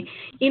 Okay.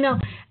 The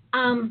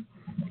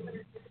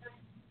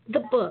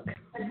book,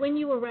 when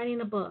you were writing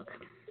the book,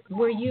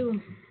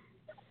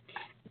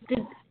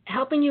 did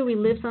helping you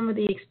relive some of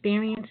the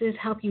experiences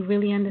help you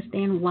really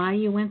understand why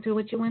you went through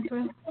what you went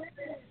through?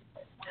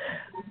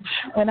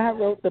 When I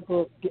wrote the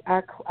book,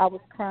 I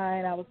was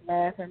crying, I was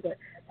laughing, but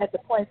at the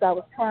points I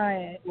was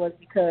crying was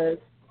because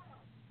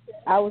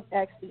I was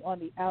actually on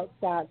the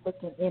outside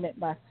looking in at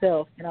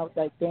myself, and I was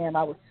like, damn,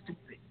 I was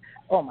stupid.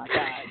 Oh, my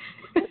God.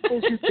 What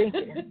was you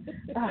thinking?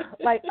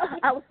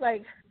 I was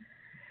like,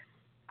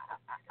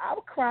 I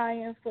was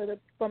crying for the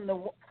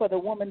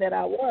woman that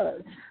I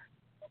was,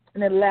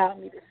 and it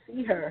allowed me to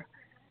see her.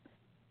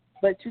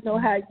 But you know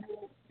how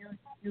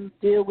you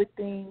deal with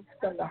things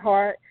from the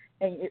heart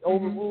and it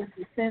overrules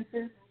your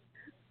senses?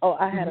 Oh,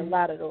 I had a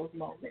lot of those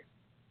moments.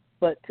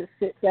 But to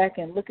sit back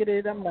and look at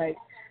it, I'm like,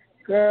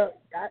 girl,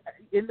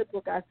 in the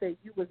book I say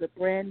you was a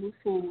brand new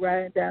fool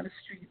riding down the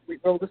street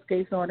with roller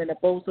skates on and a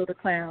Bozo the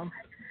Clown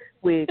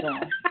wig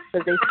on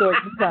because they saw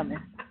you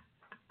coming.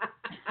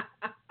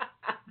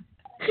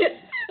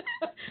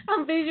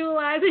 I'm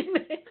visualizing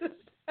this.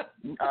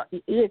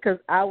 Yeah, because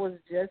I was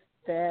just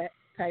that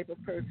type of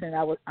person.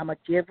 I'm a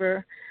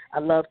giver. I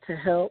love to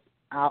help.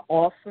 I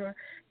offer,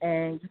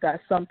 and you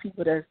got some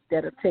people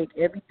that'll take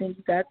everything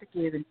you got to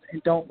give and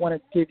don't want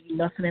to give you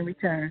nothing in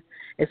return.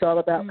 It's all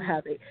about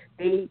how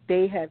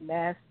they have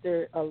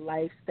mastered a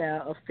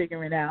lifestyle of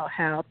figuring out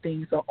how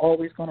things are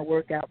always going to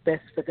work out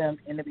best for them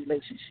in the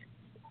relationship.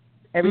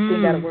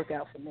 Everything got to work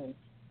out for me.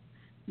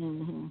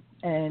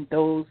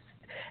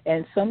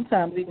 And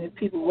sometimes even if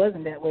people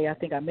wasn't that way, I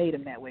think I made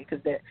them that way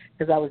because I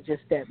was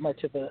just that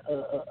much of a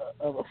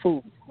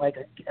fool, like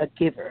a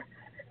giver.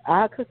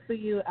 I'll cook for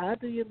you. I'll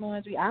do your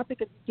laundry. I'll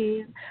pick up the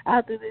kids.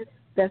 I'll do this.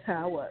 That's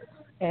how I was.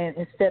 And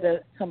instead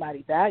of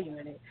somebody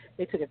valuing it,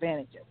 they took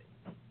advantage of it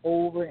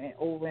over and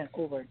over and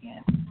over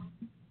again.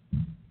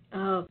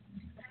 Oh,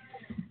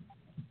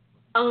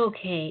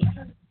 okay.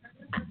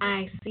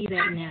 I see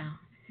that now.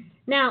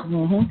 Now,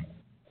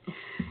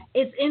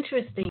 it's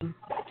interesting.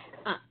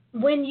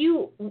 When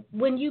you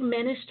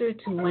minister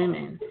to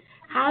women,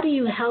 how do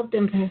you help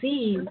them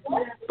see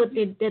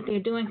that they're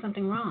doing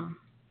something wrong?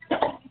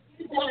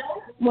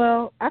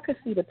 Well, I can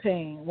see the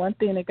pain. One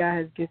thing that God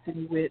has gifted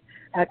me with,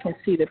 I can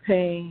see the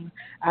pain.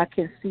 I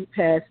can see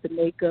past the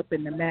makeup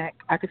and the MAC.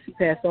 I can see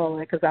past all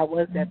that because I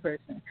was that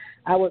person.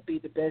 I would be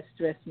the best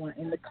dressed one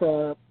in the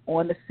club,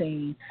 on the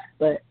scene,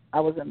 but I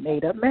was a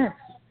made-up mess,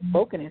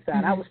 broken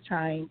inside. I was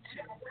trying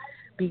to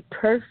be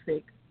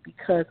perfect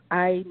because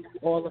I knew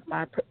all of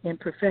my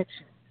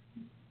imperfections,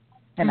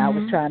 and I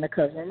was trying to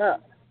cover them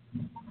up.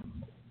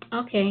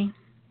 Okay.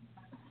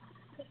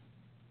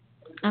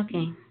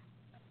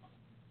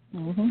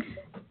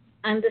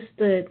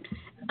 Understood.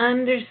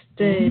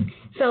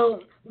 So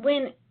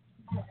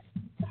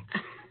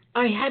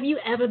have you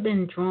ever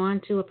been drawn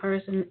to a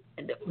person,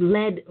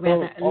 led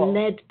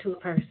to a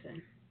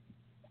person?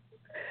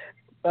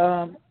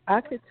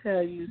 I could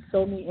tell you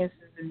so many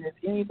instances. If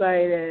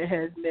anybody that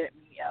has met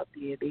me out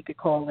there, they could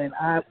call in.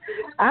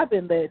 I've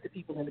been led to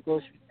people in the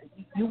grocery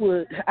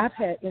store. I've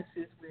had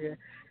instances where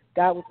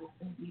God would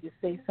lead me to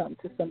say something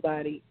to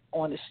somebody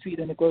on the street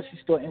in the grocery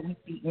store, and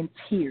we'd be in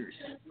tears.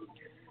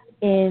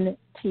 In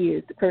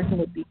tears. The person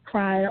would be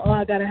crying, oh,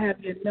 I got to have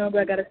your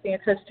number, I got to stay in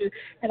touch with you.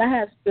 And I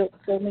have built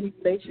so many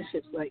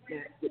relationships like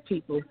that with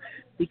people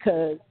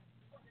because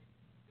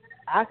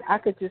I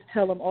could just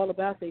tell them all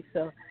about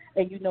themselves.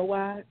 And you know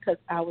why? Because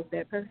I was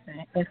that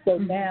person. And so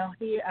now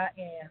here I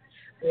am,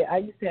 where I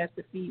used to have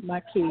to feed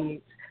my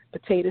kids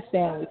potato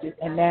sandwiches,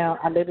 and now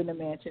I live in a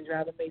mansion,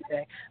 drive a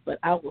Maybach, but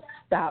I will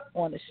stop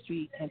on the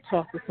street and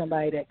talk to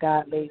somebody that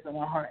God lays on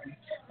my heart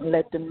and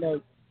let them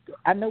know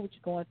I know what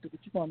you're going through, but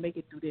you're going to make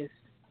it through this.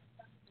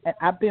 And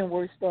I've been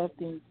worse off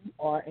than you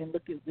are, and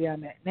look at where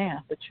I'm at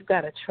now. But you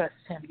got to trust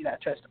him. You got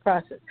to trust the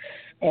process.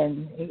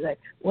 And he's like,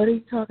 what are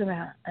you talking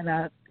about? And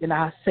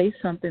I'll say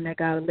something that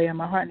God will lay on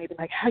my heart, and they'll be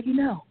like, how you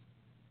know?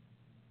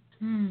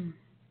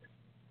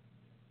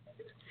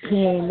 He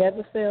ain't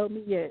never failed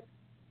me yet.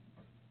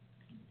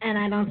 And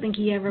I don't think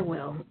he ever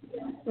will.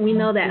 We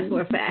know that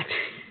for a fact.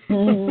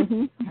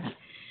 Mm-hmm.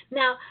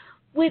 Now,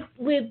 with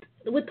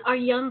our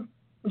young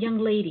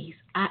ladies,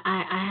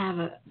 I have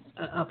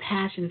a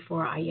passion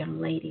for our young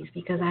ladies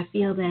because I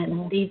feel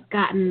that they've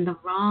gotten the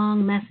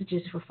wrong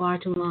messages for far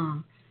too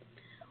long.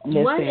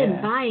 Yes, What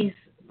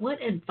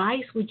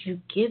advice would you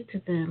give to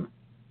them?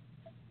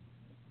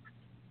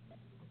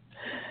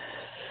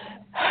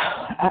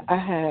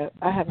 I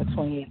have a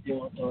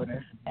 28-year-old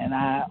daughter, and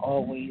I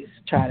always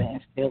try to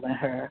instill in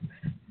her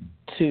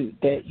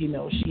that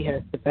she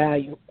has the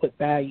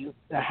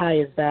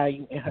highest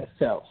value in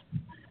herself,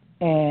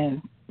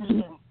 and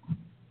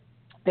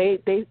they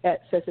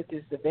at such a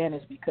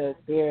disadvantage because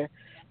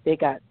they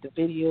got the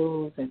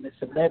videos and the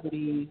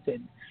celebrities,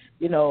 and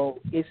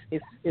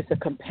it's a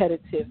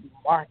competitive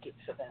market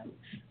for them,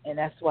 and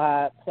that's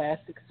why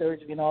plastic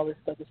surgery and all this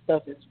other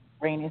stuff is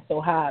reigning so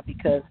high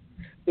because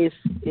it's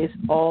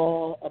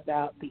all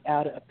about the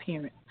outer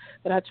appearance.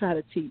 But I try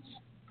to teach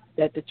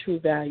that the true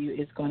value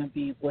is going to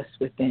be what's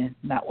within,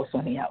 not what's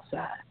on the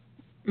outside.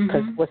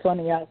 Because what's on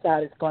the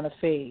outside is going to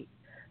fade,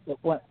 but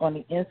what on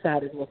the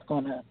inside is what's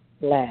going to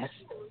last.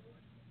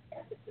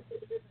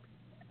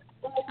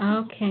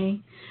 Okay.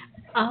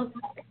 How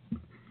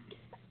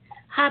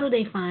do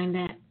they find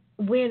that?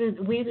 Where do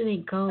they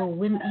go?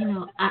 When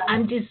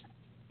I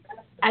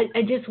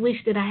just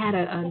wish that I had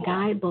a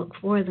guidebook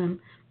for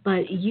them.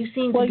 But you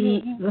seem to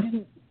be.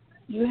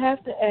 You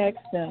have to ask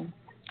them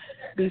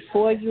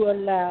before you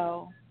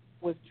allow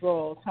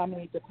withdrawals. How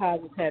many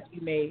deposits have you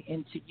made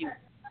into you?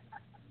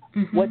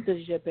 What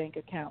does your bank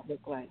account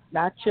look like?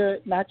 Not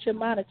your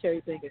monetary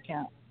bank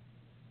account,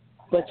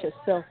 but your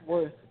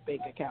self-worth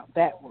bank account.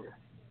 That worth.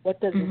 What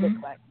does it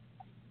look like?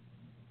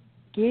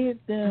 Give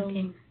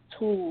them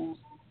tools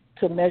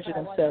to measure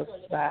themselves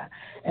by.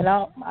 And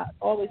I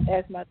always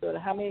ask my daughter,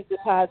 how many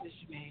deposits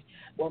you made?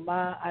 Well,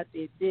 Ma, I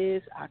did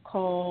this. I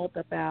called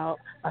about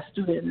my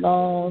student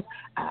loans.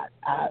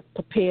 I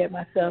prepared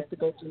myself to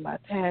go through my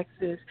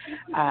taxes.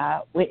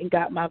 I went and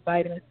got my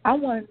vitamins. I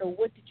want to know,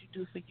 what did you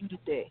do for you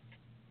today?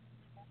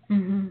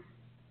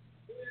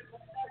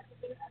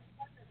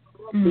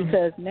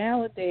 Because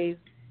nowadays,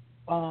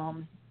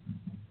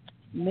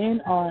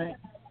 men aren't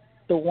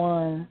the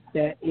one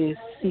that is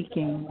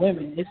seeking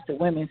women. It's the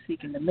women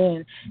seeking the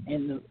men.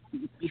 And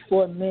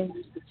before, men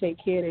used to take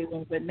care of their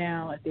women, but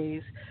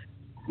nowadays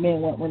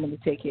men want women to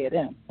take care of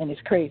them, and it's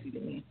crazy to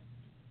me.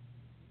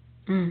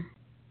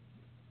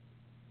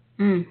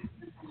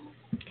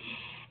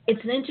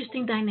 It's an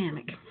interesting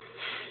dynamic.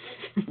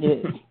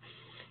 Yeah,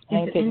 I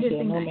ain't taking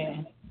care of no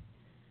man.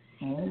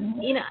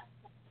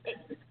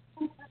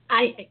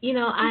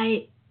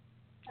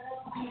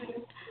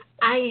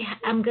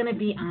 I'm gonna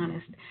be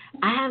honest.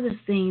 I have this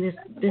thing,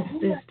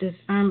 this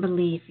firm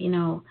belief.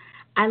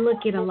 I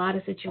look at a lot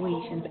of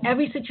situations.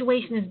 Every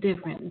situation is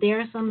different. There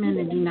are some men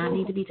that do not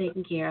need to be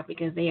taken care of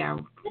because they are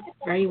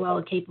very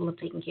well capable of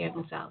taking care of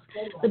themselves.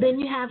 But then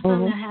you have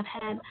some that have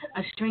had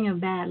a string of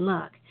bad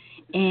luck,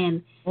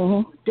 and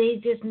they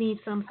just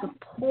need some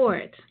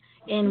support,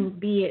 and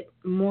be it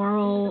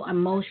moral,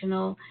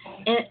 emotional,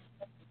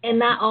 and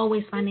not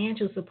always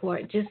financial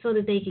support, just so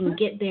that they can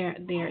get their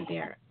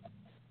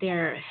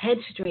head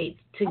straight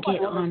to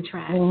get on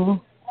track.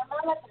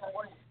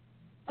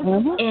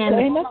 And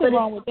there ain't nothing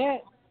wrong with that.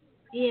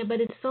 Yeah,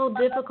 but it's so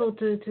difficult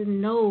to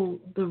know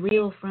the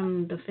real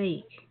from the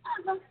fake.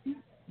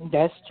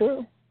 That's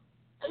true.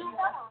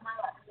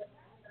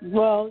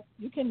 Well,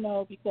 you can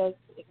know because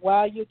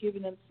while you're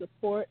giving them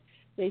support,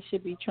 they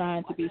should be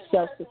trying to be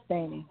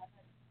self-sustaining.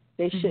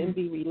 They shouldn't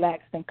be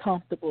relaxed and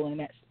comfortable in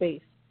that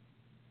space.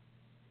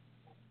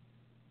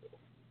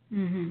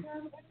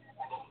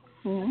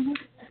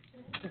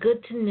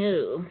 Good to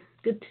know.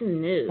 Good to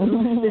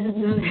know.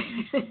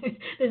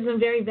 This is some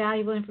very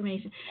valuable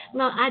information.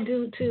 No, I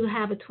do too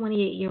have a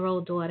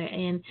 28-year-old daughter,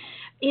 and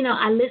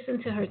I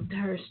listen to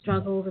her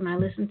struggles, and I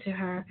listen to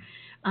her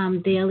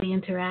daily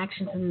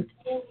interactions, and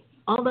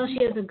although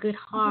she has a good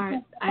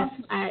heart,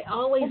 I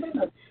always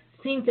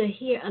seem to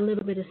hear a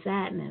little bit of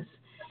sadness,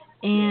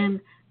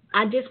 and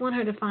I just want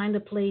her to find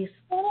a place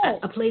where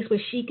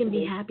she can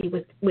be happy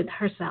with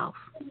herself.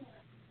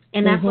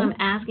 And that's why I'm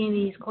asking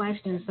these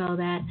questions, so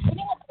that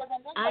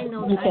I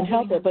know you that can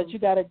help it. But you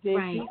got to dig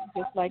deep,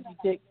 just like you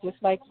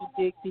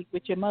dig deep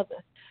with your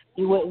mother.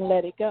 You wouldn't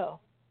let it go.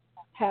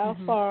 How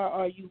far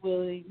are you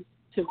willing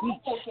to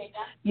reach?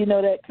 You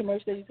know that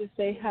commercial you just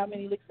say, how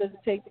many licks does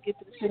it take to get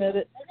to the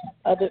center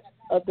of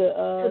the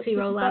Tootsie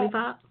Roll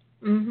lollipop?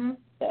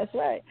 That's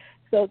right.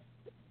 So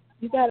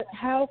you got it.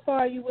 How far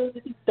are you willing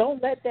to reach?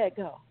 Don't let that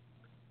go.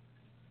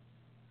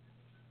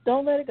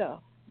 Don't let it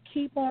go.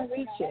 Keep on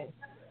reaching.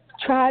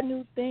 Try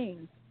new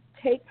things.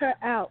 take her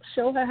out,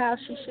 show her how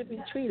she should be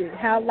treated,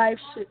 how life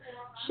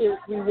should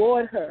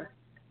reward her.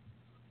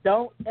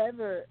 Don't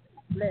ever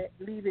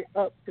leave it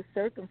up to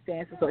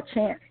circumstances or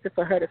chance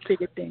for her to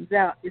figure things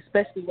out,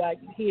 especially while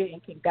you're here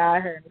and can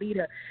guide her and lead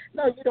her.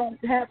 No, you don't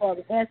have all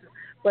the answers,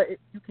 but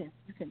you can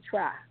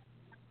try.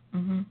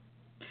 Mm-hmm.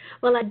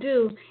 Well, I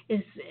do.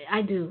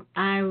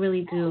 I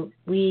really do.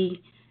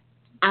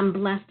 I'm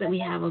blessed that we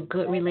have a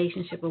good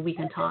relationship where we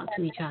can talk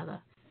to each other.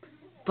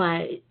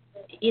 But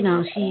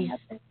it's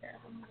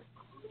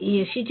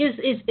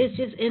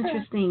just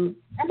interesting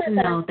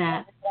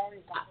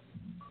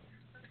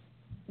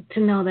to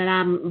know that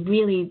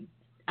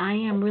I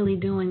am really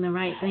doing the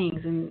right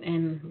things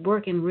and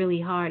working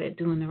really hard at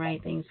doing the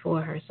right things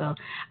for her. So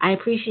I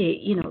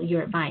appreciate,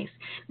 your advice.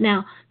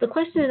 Now, the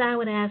question that I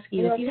would ask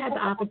you, if you had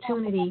the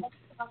opportunity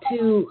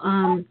to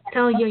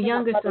tell your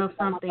younger self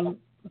something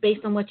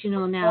based on what you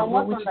know now,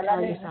 what would you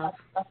tell yourself?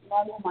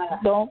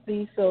 Don't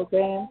be so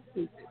damn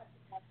stupid.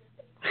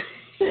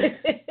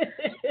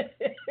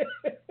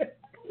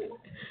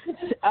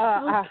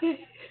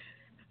 Okay.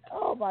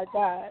 Oh my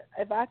God!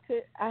 If I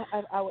could,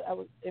 I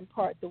would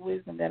impart the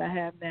wisdom that I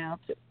have now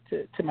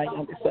to my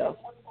younger self.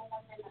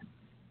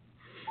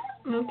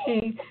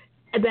 Okay,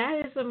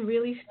 that is some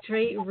really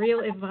straight,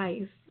 real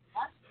advice.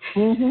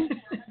 Mm-hmm.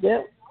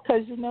 Yep.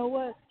 Because you know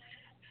what?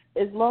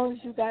 As long as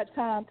you got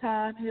time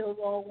heals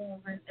all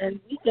wounds, and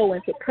we go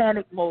into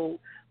panic mode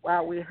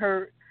while we're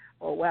hurt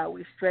or while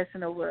we're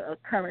stressing over a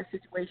current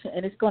situation,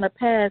 and it's going to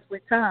pass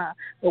with time,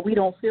 but we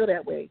don't feel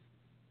that way.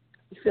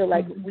 We feel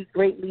like we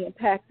greatly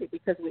impacted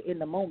because we're in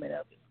the moment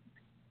of it,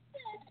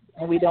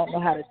 and we don't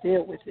know how to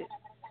deal with it.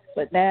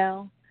 But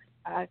now,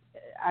 my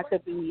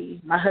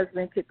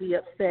husband could be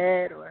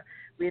upset, or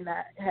we're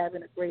not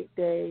having a great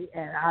day,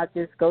 and I'll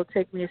just go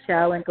take me a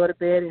shower and go to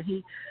bed,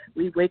 and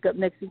we wake up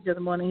next to each other in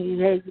the morning.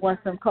 Hey, you want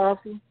some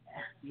coffee?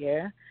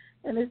 Yeah,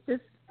 and it's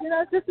just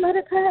just let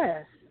it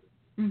pass.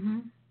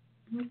 Mhm.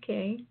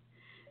 Okay.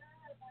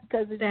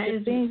 Because the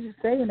things you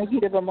say in the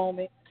heat of a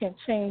moment can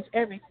change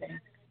everything.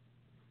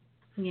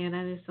 Yeah,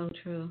 that is so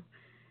true.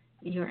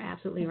 You're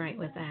absolutely right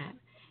with that.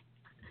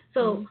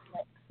 So,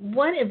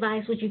 what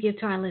advice would you give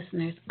to our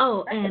listeners?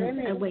 Oh,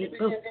 and wait,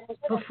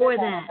 before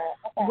that,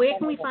 where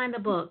can we find the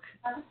book?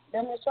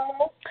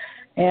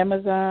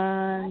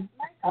 Amazon.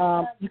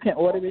 You can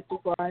order it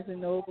through Barnes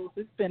and Noble.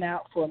 It's been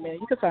out for a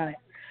minute. You can find it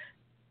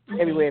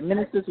everywhere.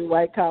 Ministers with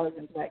White Collars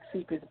and Black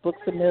Secrets,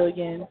 Books A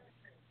Million.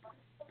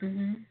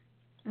 Mhm.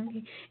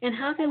 Okay. And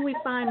how can we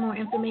find more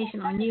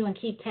information on you and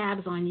keep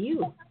tabs on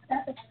you?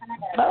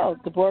 Oh,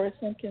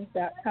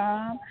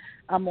 DeborahSimpkins.com.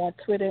 I'm on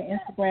Twitter and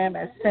Instagram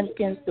as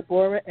Simpkins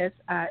Deborah,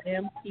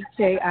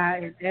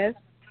 SIMPKINS,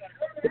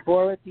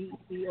 Deborah,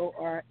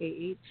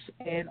 DEBORAH,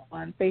 and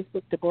on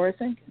Facebook, Deborah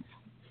Simpkins.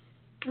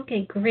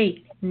 Okay,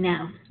 great.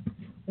 Now,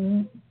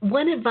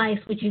 what advice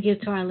would you give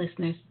to our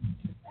listeners?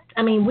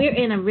 I mean, we're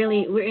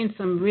in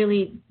some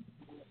really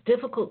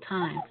difficult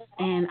times,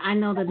 and I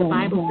know that the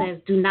Bible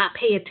says do not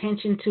pay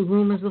attention to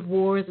rumors of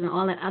wars and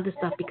all that other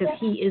stuff because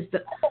He is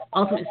the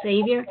ultimate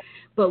Savior.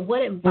 But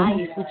what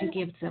advice would you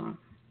give to them?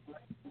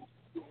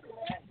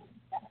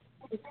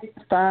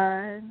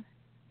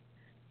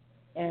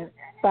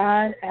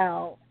 Find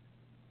out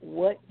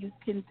what you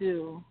can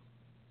do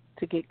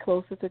to get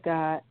closer to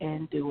God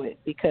and do it,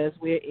 because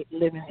we're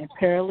living in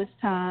perilous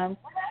times.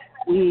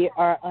 We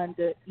are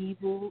under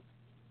evil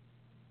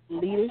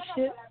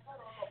leadership,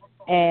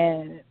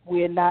 and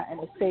we're not in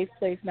a safe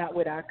place, not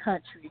with our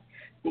country,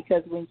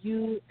 because when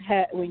you're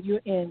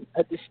in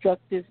a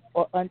destructive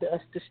or under a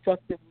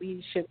destructive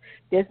leadership,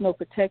 there's no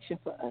protection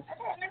for us.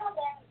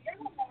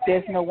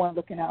 There's no one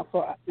looking out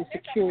for the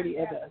security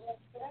of us.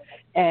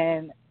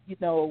 And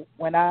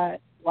when I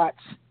watch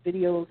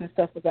videos and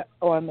stuff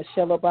on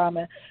Michelle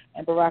Obama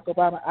and Barack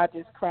Obama, I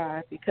just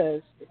cry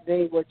because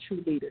they were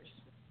true leaders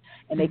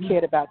and they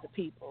cared about the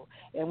people.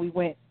 And we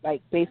went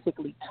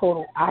basically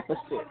total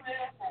opposite.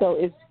 So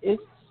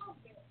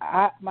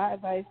my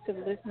advice to the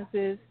listeners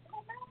is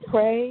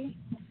pray,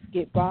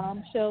 get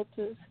bomb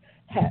shelters,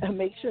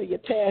 make sure your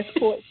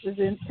passport is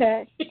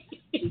intact,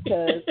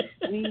 because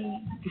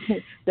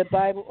the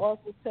Bible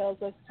also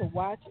tells us to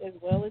watch as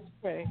well as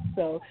pray.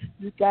 So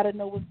you've got to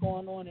know what's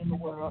going on in the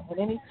world. And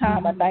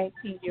anytime a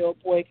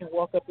 19-year-old boy can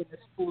walk up in the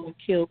school and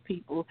kill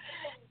people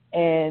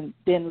and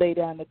then lay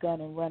down the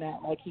gun and run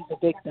out like he's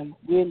a victim,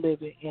 we're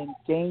living in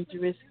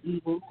dangerous,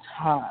 evil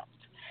times.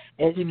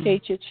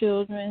 Educate your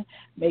children.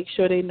 Make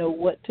sure they know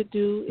what to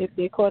do if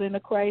they're caught in a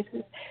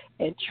crisis,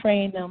 and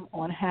train them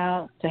on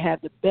how to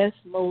have the best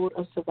mode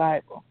of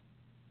survival.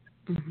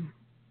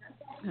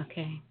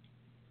 Okay.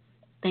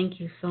 Thank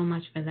you so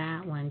much for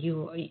that one.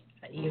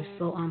 You're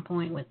so on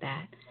point with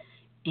that,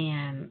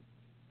 and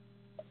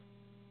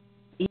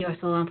you're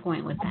so on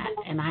point with that,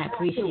 and I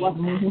appreciate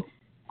that.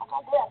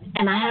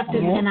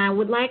 And I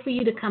would like for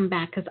you to come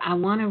back because I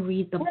want to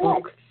read the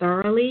book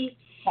thoroughly,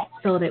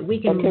 so that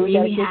we can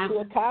really have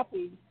a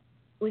copy.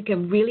 We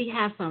can really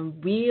have some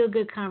real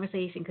good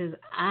conversation, because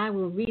I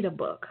will read a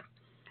book.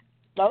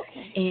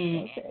 Okay.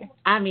 And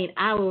I mean,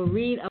 I will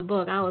read a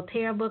book. I will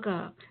tear a book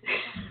up.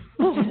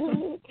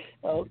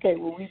 Okay,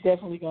 well, we're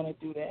definitely going to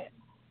do that.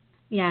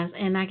 Yes,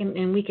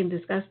 and we can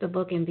discuss the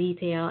book in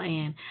detail,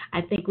 and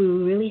I think we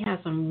will really have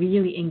some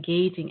really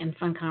engaging and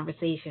fun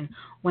conversation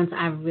once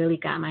I really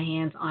got my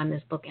hands on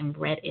this book and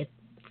read it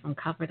from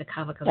cover to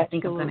cover, because I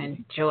think I'm going to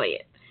enjoy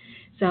it.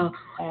 So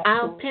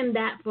I'll pin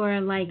that for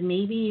like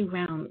maybe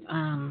around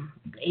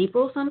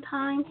April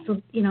sometime,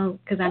 so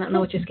because I don't know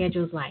what your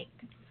schedule's like,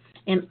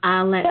 and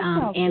I'll let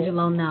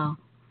Angelo know.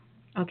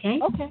 Okay.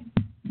 Okay.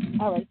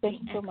 All right.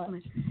 Thank you so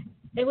much.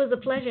 It was a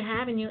pleasure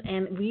having you,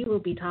 and we will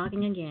be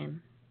talking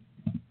again.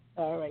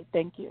 All right.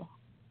 Thank you.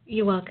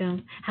 You're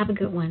welcome. Have a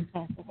good one.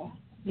 Bye-bye.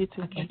 You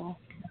too. Okay. Bye-bye.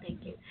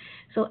 Thank you.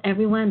 So,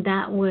 everyone,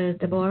 that was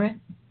Deborah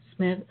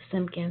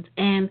Simpkins.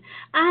 And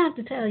I have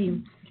to tell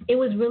you, it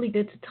was really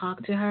good to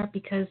talk to her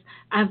because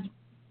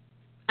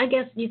I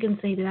guess you can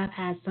say that I've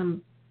had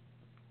some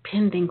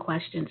pending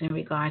questions in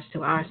regards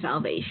to our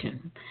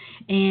salvation.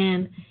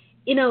 And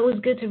it was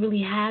good to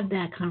really have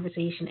that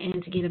conversation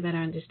and to get a better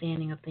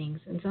understanding of things.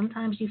 And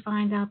sometimes you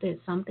find out that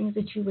some things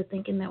that you were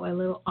thinking that were a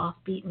little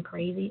offbeat and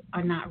crazy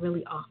are not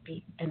really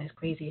offbeat and as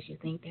crazy as you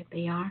think that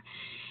they are.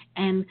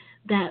 And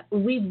that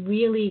we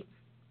really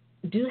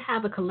do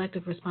have a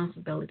collective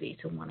responsibility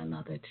to one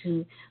another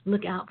to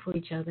look out for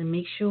each other and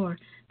make sure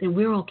that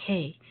we're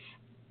okay.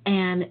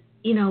 And,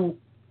 in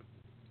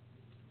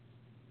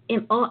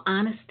all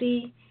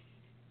honesty,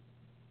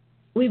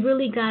 we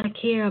really got to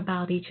care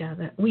about each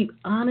other. We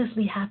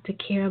honestly have to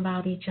care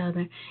about each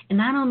other.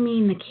 And I don't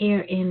mean the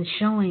care in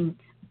showing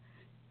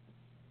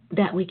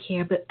that we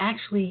care, but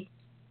actually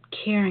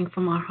caring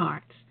from our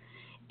hearts.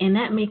 And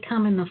that may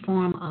come in the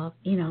form of,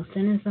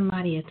 sending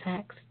somebody a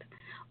text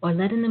or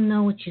letting them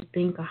know what you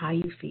think or how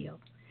you feel.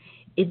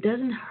 It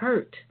doesn't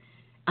hurt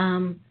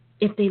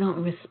if they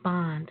don't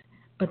respond.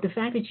 But the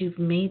fact that you've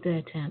made the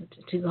attempt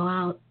to go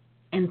out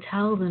and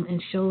tell them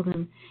and show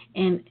them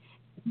and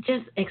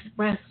just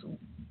express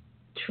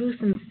true,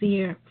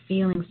 sincere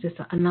feelings to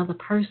another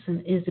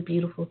person is a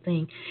beautiful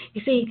thing.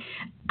 You see,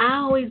 I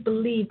always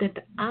believe that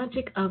the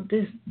object of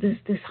this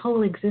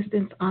whole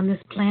existence on this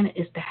planet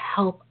is to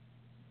help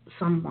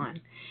someone.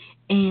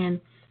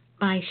 And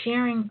by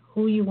sharing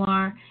who you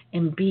are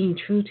and being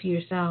true to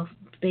yourself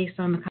based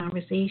on the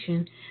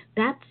conversation,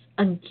 that's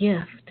a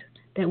gift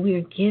that we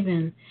are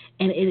given,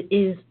 and it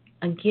is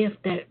a gift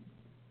that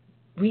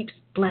reaps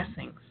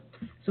blessings.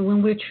 So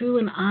when we're true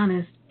and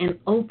honest and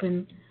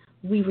open,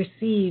 we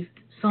receive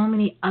so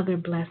many other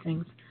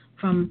blessings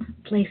from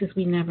places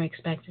we never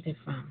expected it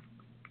from.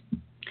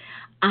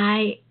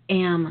 I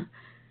am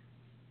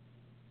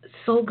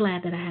so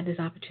glad that I had this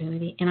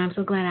opportunity, and I'm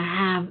so glad I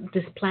have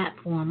this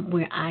platform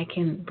where I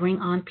can bring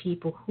on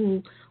people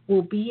who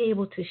will be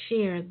able to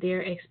share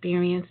their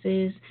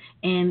experiences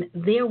and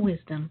their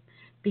wisdom,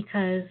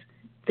 because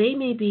they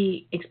may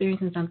be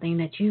experiencing something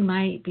that you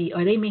might be,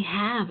 or they may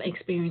have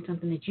experienced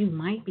something that you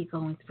might be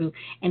going through,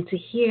 and to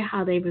hear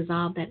how they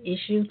resolve that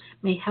issue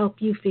may help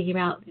you figure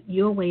out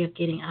your way of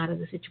getting out of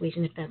the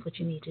situation if that's what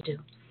you need to do.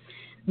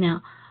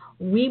 Now,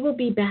 we will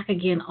be back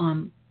again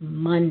on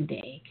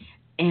Monday,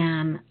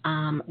 and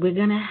we're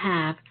going to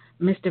have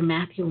Mr.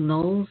 Matthew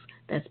Knowles,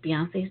 that's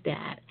Beyonce's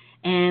dad,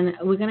 and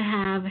we're going to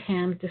have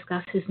him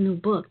discuss his new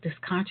book, this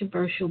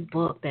controversial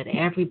book that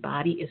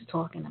everybody is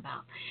talking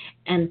about.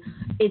 And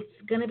it's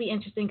going to be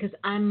interesting because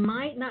I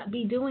might not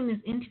be doing this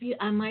interview.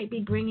 I might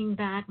be bringing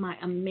back my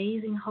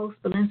amazing host,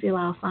 Valencia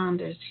Lau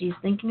Saunders. She's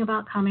thinking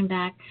about coming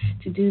back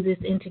to do this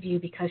interview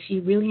because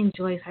she really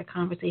enjoys her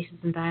conversations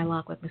and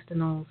dialogue with Mr.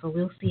 Knowles. So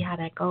we'll see how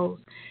that goes.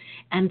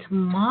 And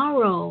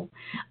tomorrow,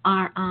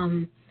 our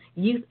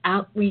youth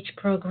outreach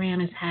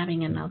program is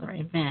having another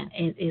event.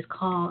 It is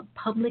called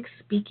Public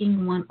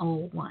Speaking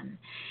 101.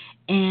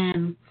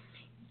 And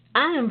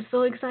I am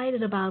so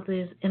excited about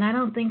this, and I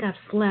don't think I've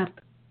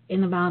slept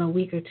in about a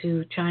week or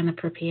two trying to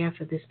prepare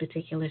for this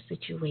particular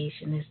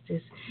situation,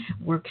 this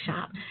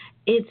workshop.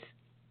 It's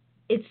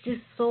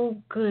just so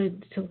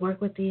good to work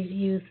with these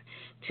youth,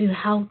 to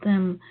help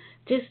them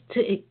just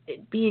to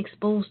be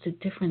exposed to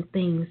different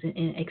things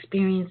and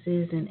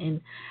experiences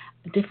and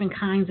different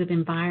kinds of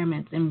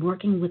environments, and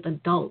working with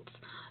adults,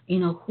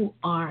 who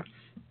are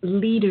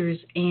leaders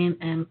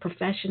and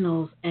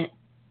professionals and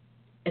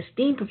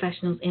esteemed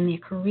professionals in their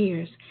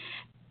careers,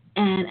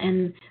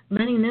 and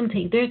letting them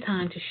take their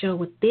time to show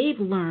what they've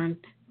learned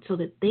so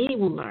that they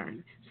will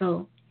learn.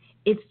 So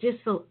it's just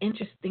so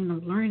interesting, the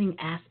learning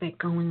aspect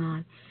going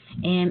on.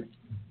 And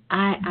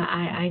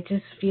I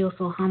just feel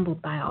so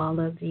humbled by all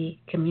of the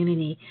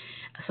community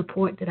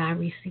support that I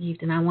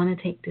received. And I want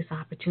to take this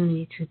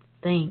opportunity to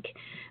thank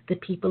the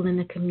people in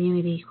the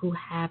community who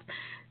have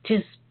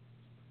just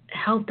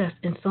helped us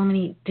in so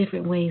many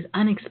different ways,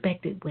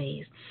 unexpected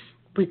ways,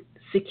 with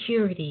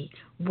security,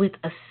 with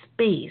a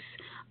space,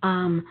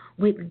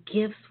 with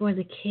gifts for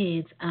the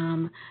kids,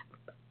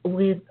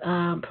 with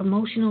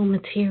promotional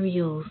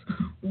materials,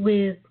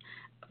 with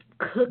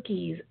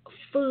cookies,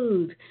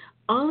 food,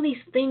 all of these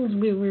things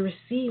we were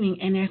receiving,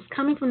 and they're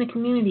coming from the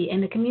community,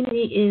 and the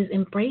community is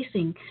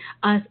embracing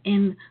us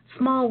in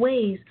small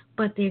ways,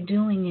 but they're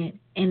doing it,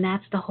 and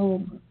that's the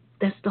whole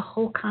That's the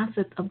whole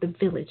concept of the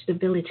village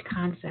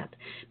concept,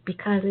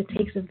 because it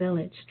takes a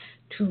village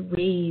to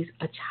raise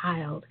a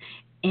child.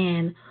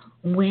 And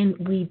when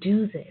we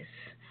do this,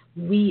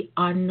 we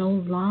are no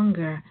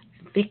longer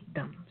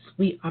victims.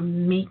 We are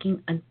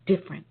making a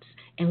difference,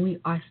 and we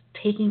are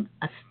taking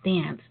a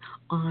stance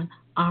on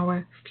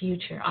our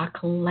future, our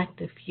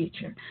collective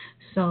future.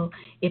 So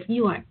if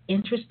you are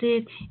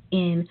interested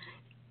in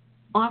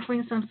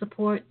offering some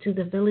support to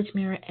the Village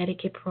Mirror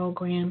Etiquette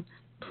Program,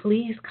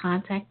 please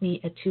contact me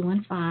at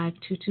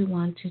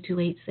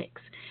 215-221-2286.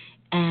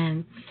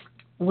 And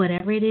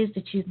whatever it is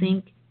that you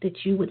think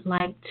that you would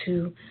like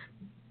to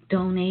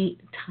donate,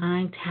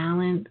 time,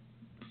 talent,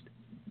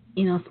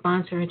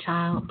 sponsor a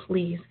child,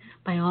 please,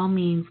 by all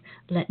means,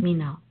 let me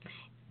know.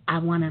 I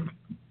want to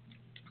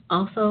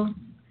also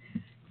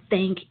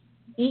thank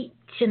each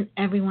and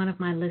every one of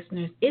my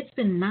listeners. It's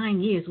been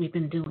 9 years we've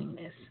been doing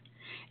this.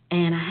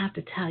 And I have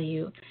to tell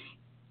you,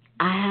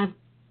 I have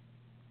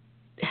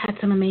had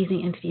some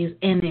amazing interviews,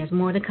 and there's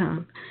more to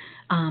come.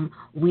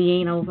 We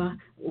ain't over.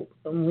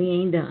 We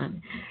ain't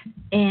done.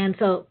 And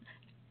so,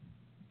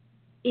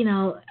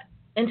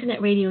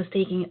 internet radio is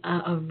taking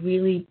a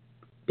really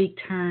big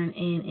turn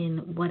in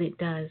what it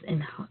does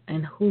and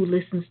who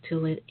listens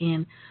to it.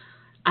 And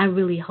I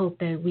really hope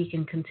that we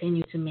can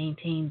continue to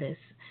maintain this,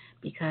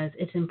 because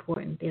it's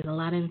important. There's a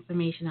lot of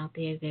information out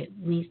there that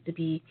needs to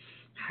be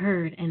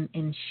heard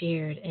and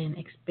shared and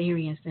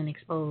experienced and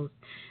exposed.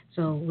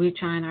 So we're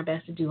trying our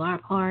best to do our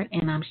part,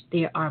 and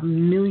there are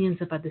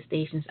millions of other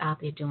stations out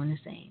there doing the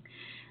same.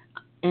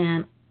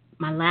 And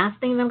my last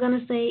thing I'm going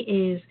to say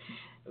is,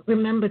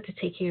 remember to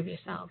take care of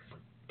yourselves.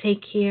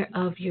 Take care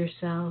of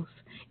yourselves.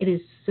 It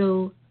is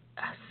so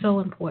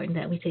important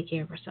that we take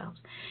care of ourselves.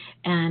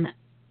 And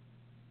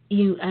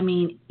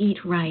eat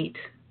right.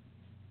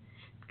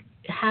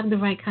 Have the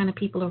right kind of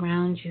people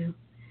around you.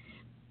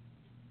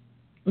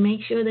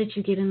 Make sure that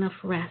you get enough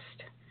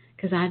rest,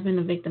 because I've been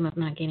a victim of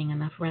not getting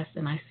enough rest,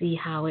 and I see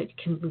how it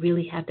can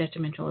really have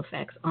detrimental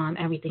effects on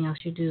everything else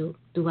you do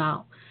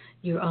throughout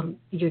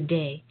your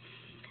day.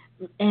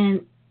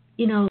 And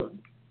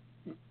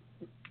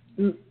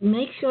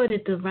make sure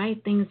that the right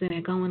things that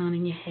are going on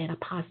in your head are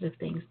positive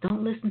things.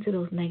 Don't listen to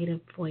those negative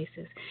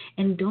voices,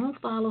 and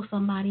don't follow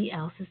somebody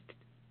else's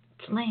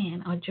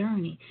plan or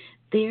journey.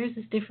 Theirs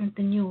is different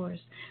than yours.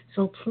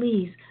 So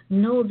please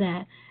know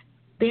that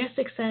their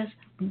success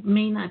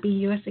may not be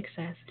your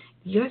success.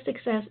 Your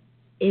success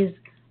is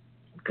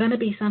going to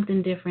be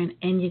something different,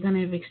 and you're going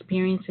to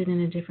experience it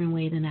in a different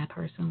way than that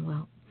person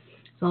will.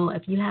 So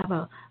if you have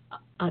a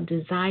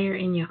desire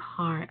in your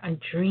heart, a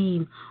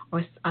dream,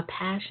 or a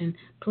passion,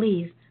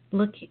 please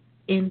look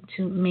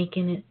into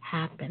making it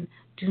happen.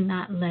 Do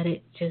not let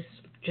it just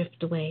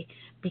drift away,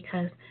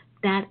 because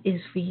that is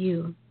for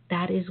you.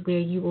 That is where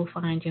you will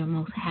find your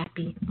most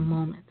happy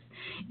moments.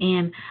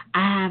 And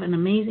I have an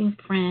amazing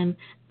friend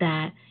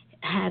that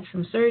had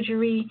some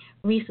surgery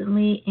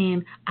recently,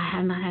 and I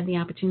have not had the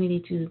opportunity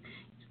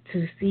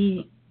to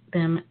see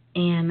them,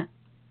 and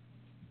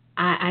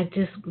I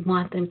just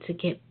want them to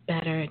get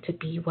better, to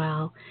be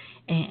well,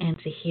 and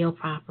to heal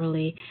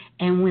properly.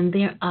 And when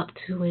they're up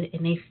to it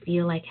and they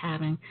feel like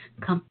having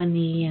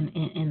company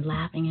and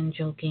laughing and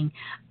joking,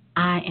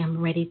 I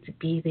am ready to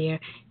be there.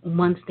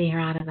 Once they are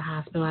out of the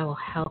hospital, I will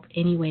help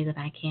any way that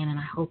I can, and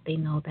I hope they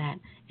know that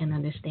and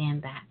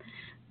understand that.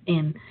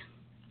 And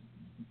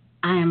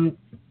I am,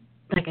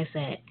 like I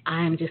said,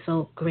 I am just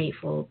so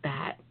grateful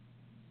that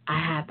I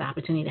have the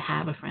opportunity to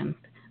have a friend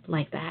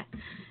like that.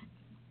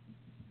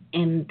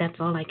 And that's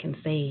all I can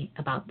say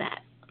about that.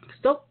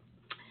 So,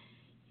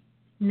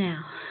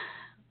 now,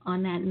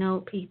 on that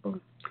note, people,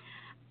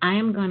 I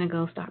am going to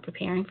go start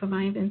preparing for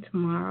my event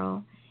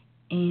tomorrow,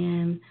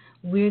 and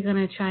we're going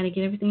to try to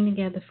get everything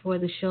together for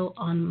the show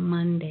on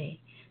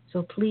Monday.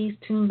 So please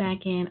tune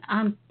back in.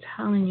 I'm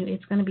telling you,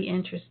 it's going to be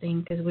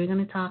interesting, because we're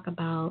going to talk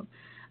about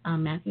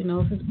Matthew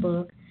Knowles'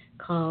 book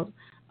called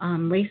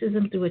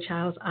Racism Through a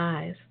Child's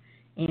Eyes.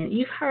 And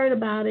you've heard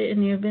about it,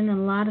 and there have been a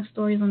lot of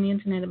stories on the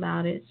internet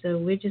about it. So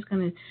we're just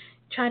going to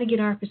try to get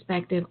our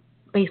perspective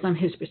based on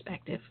his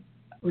perspective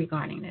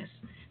regarding this.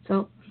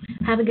 So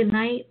have a good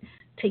night.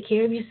 Take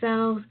care of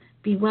yourselves.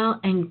 Be well,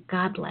 and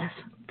God bless.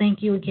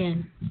 Thank you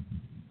again.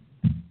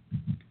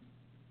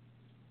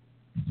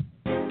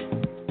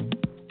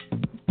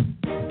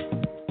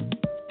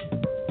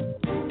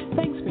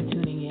 Thanks for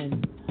tuning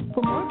in.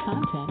 For more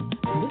content,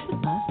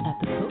 visit us at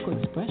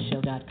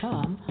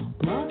thecocoexpressshow.com,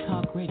 Blog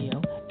Talk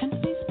Radio, and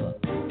Facebook.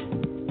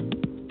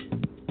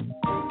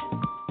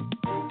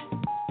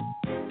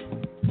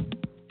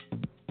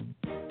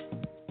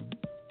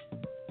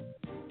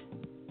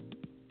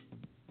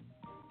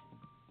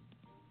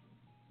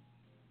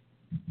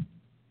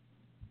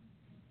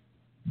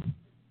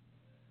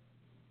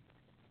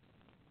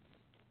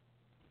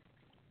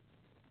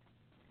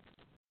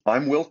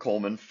 I'm Will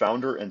Coleman,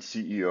 founder and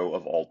CEO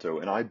of Alto,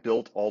 and I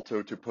built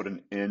Alto to put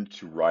an end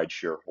to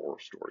rideshare horror. horror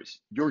stories.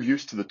 You're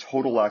used to the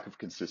total lack of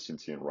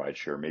consistency in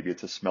rideshare. Maybe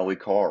it's a smelly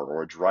car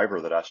or a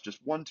driver that asks just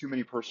one too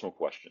many personal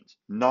questions.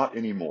 Not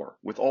anymore.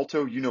 With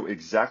Alto, you know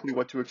exactly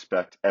what to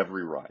expect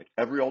every ride.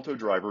 Every Alto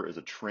driver is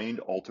a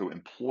trained Alto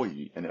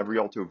employee, and every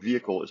Alto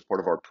vehicle is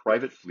part of our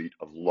private fleet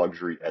of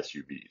luxury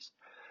SUVs.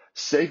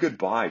 Say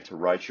goodbye to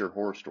rideshare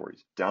horror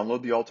stories.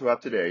 Download the Alto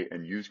app today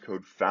and use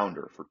code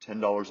FOUNDER for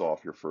 $10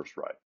 off your first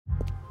ride.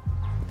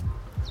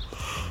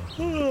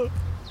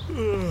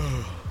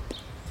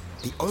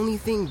 The only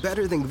thing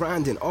better than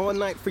grinding all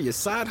night for your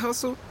side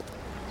hustle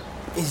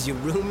is your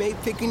roommate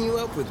picking you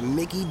up with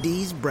Mickey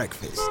D's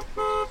breakfast.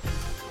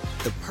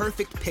 The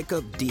perfect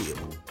pickup deal.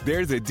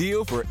 There's a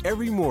deal for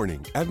every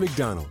morning at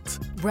McDonald's.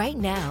 Right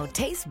now,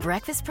 taste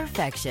breakfast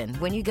perfection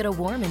when you get a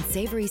warm and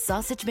savory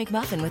sausage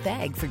McMuffin with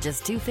egg for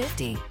just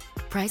 $2.50.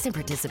 Price and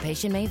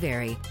participation may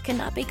vary.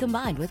 Cannot be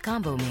combined with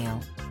combo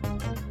meal.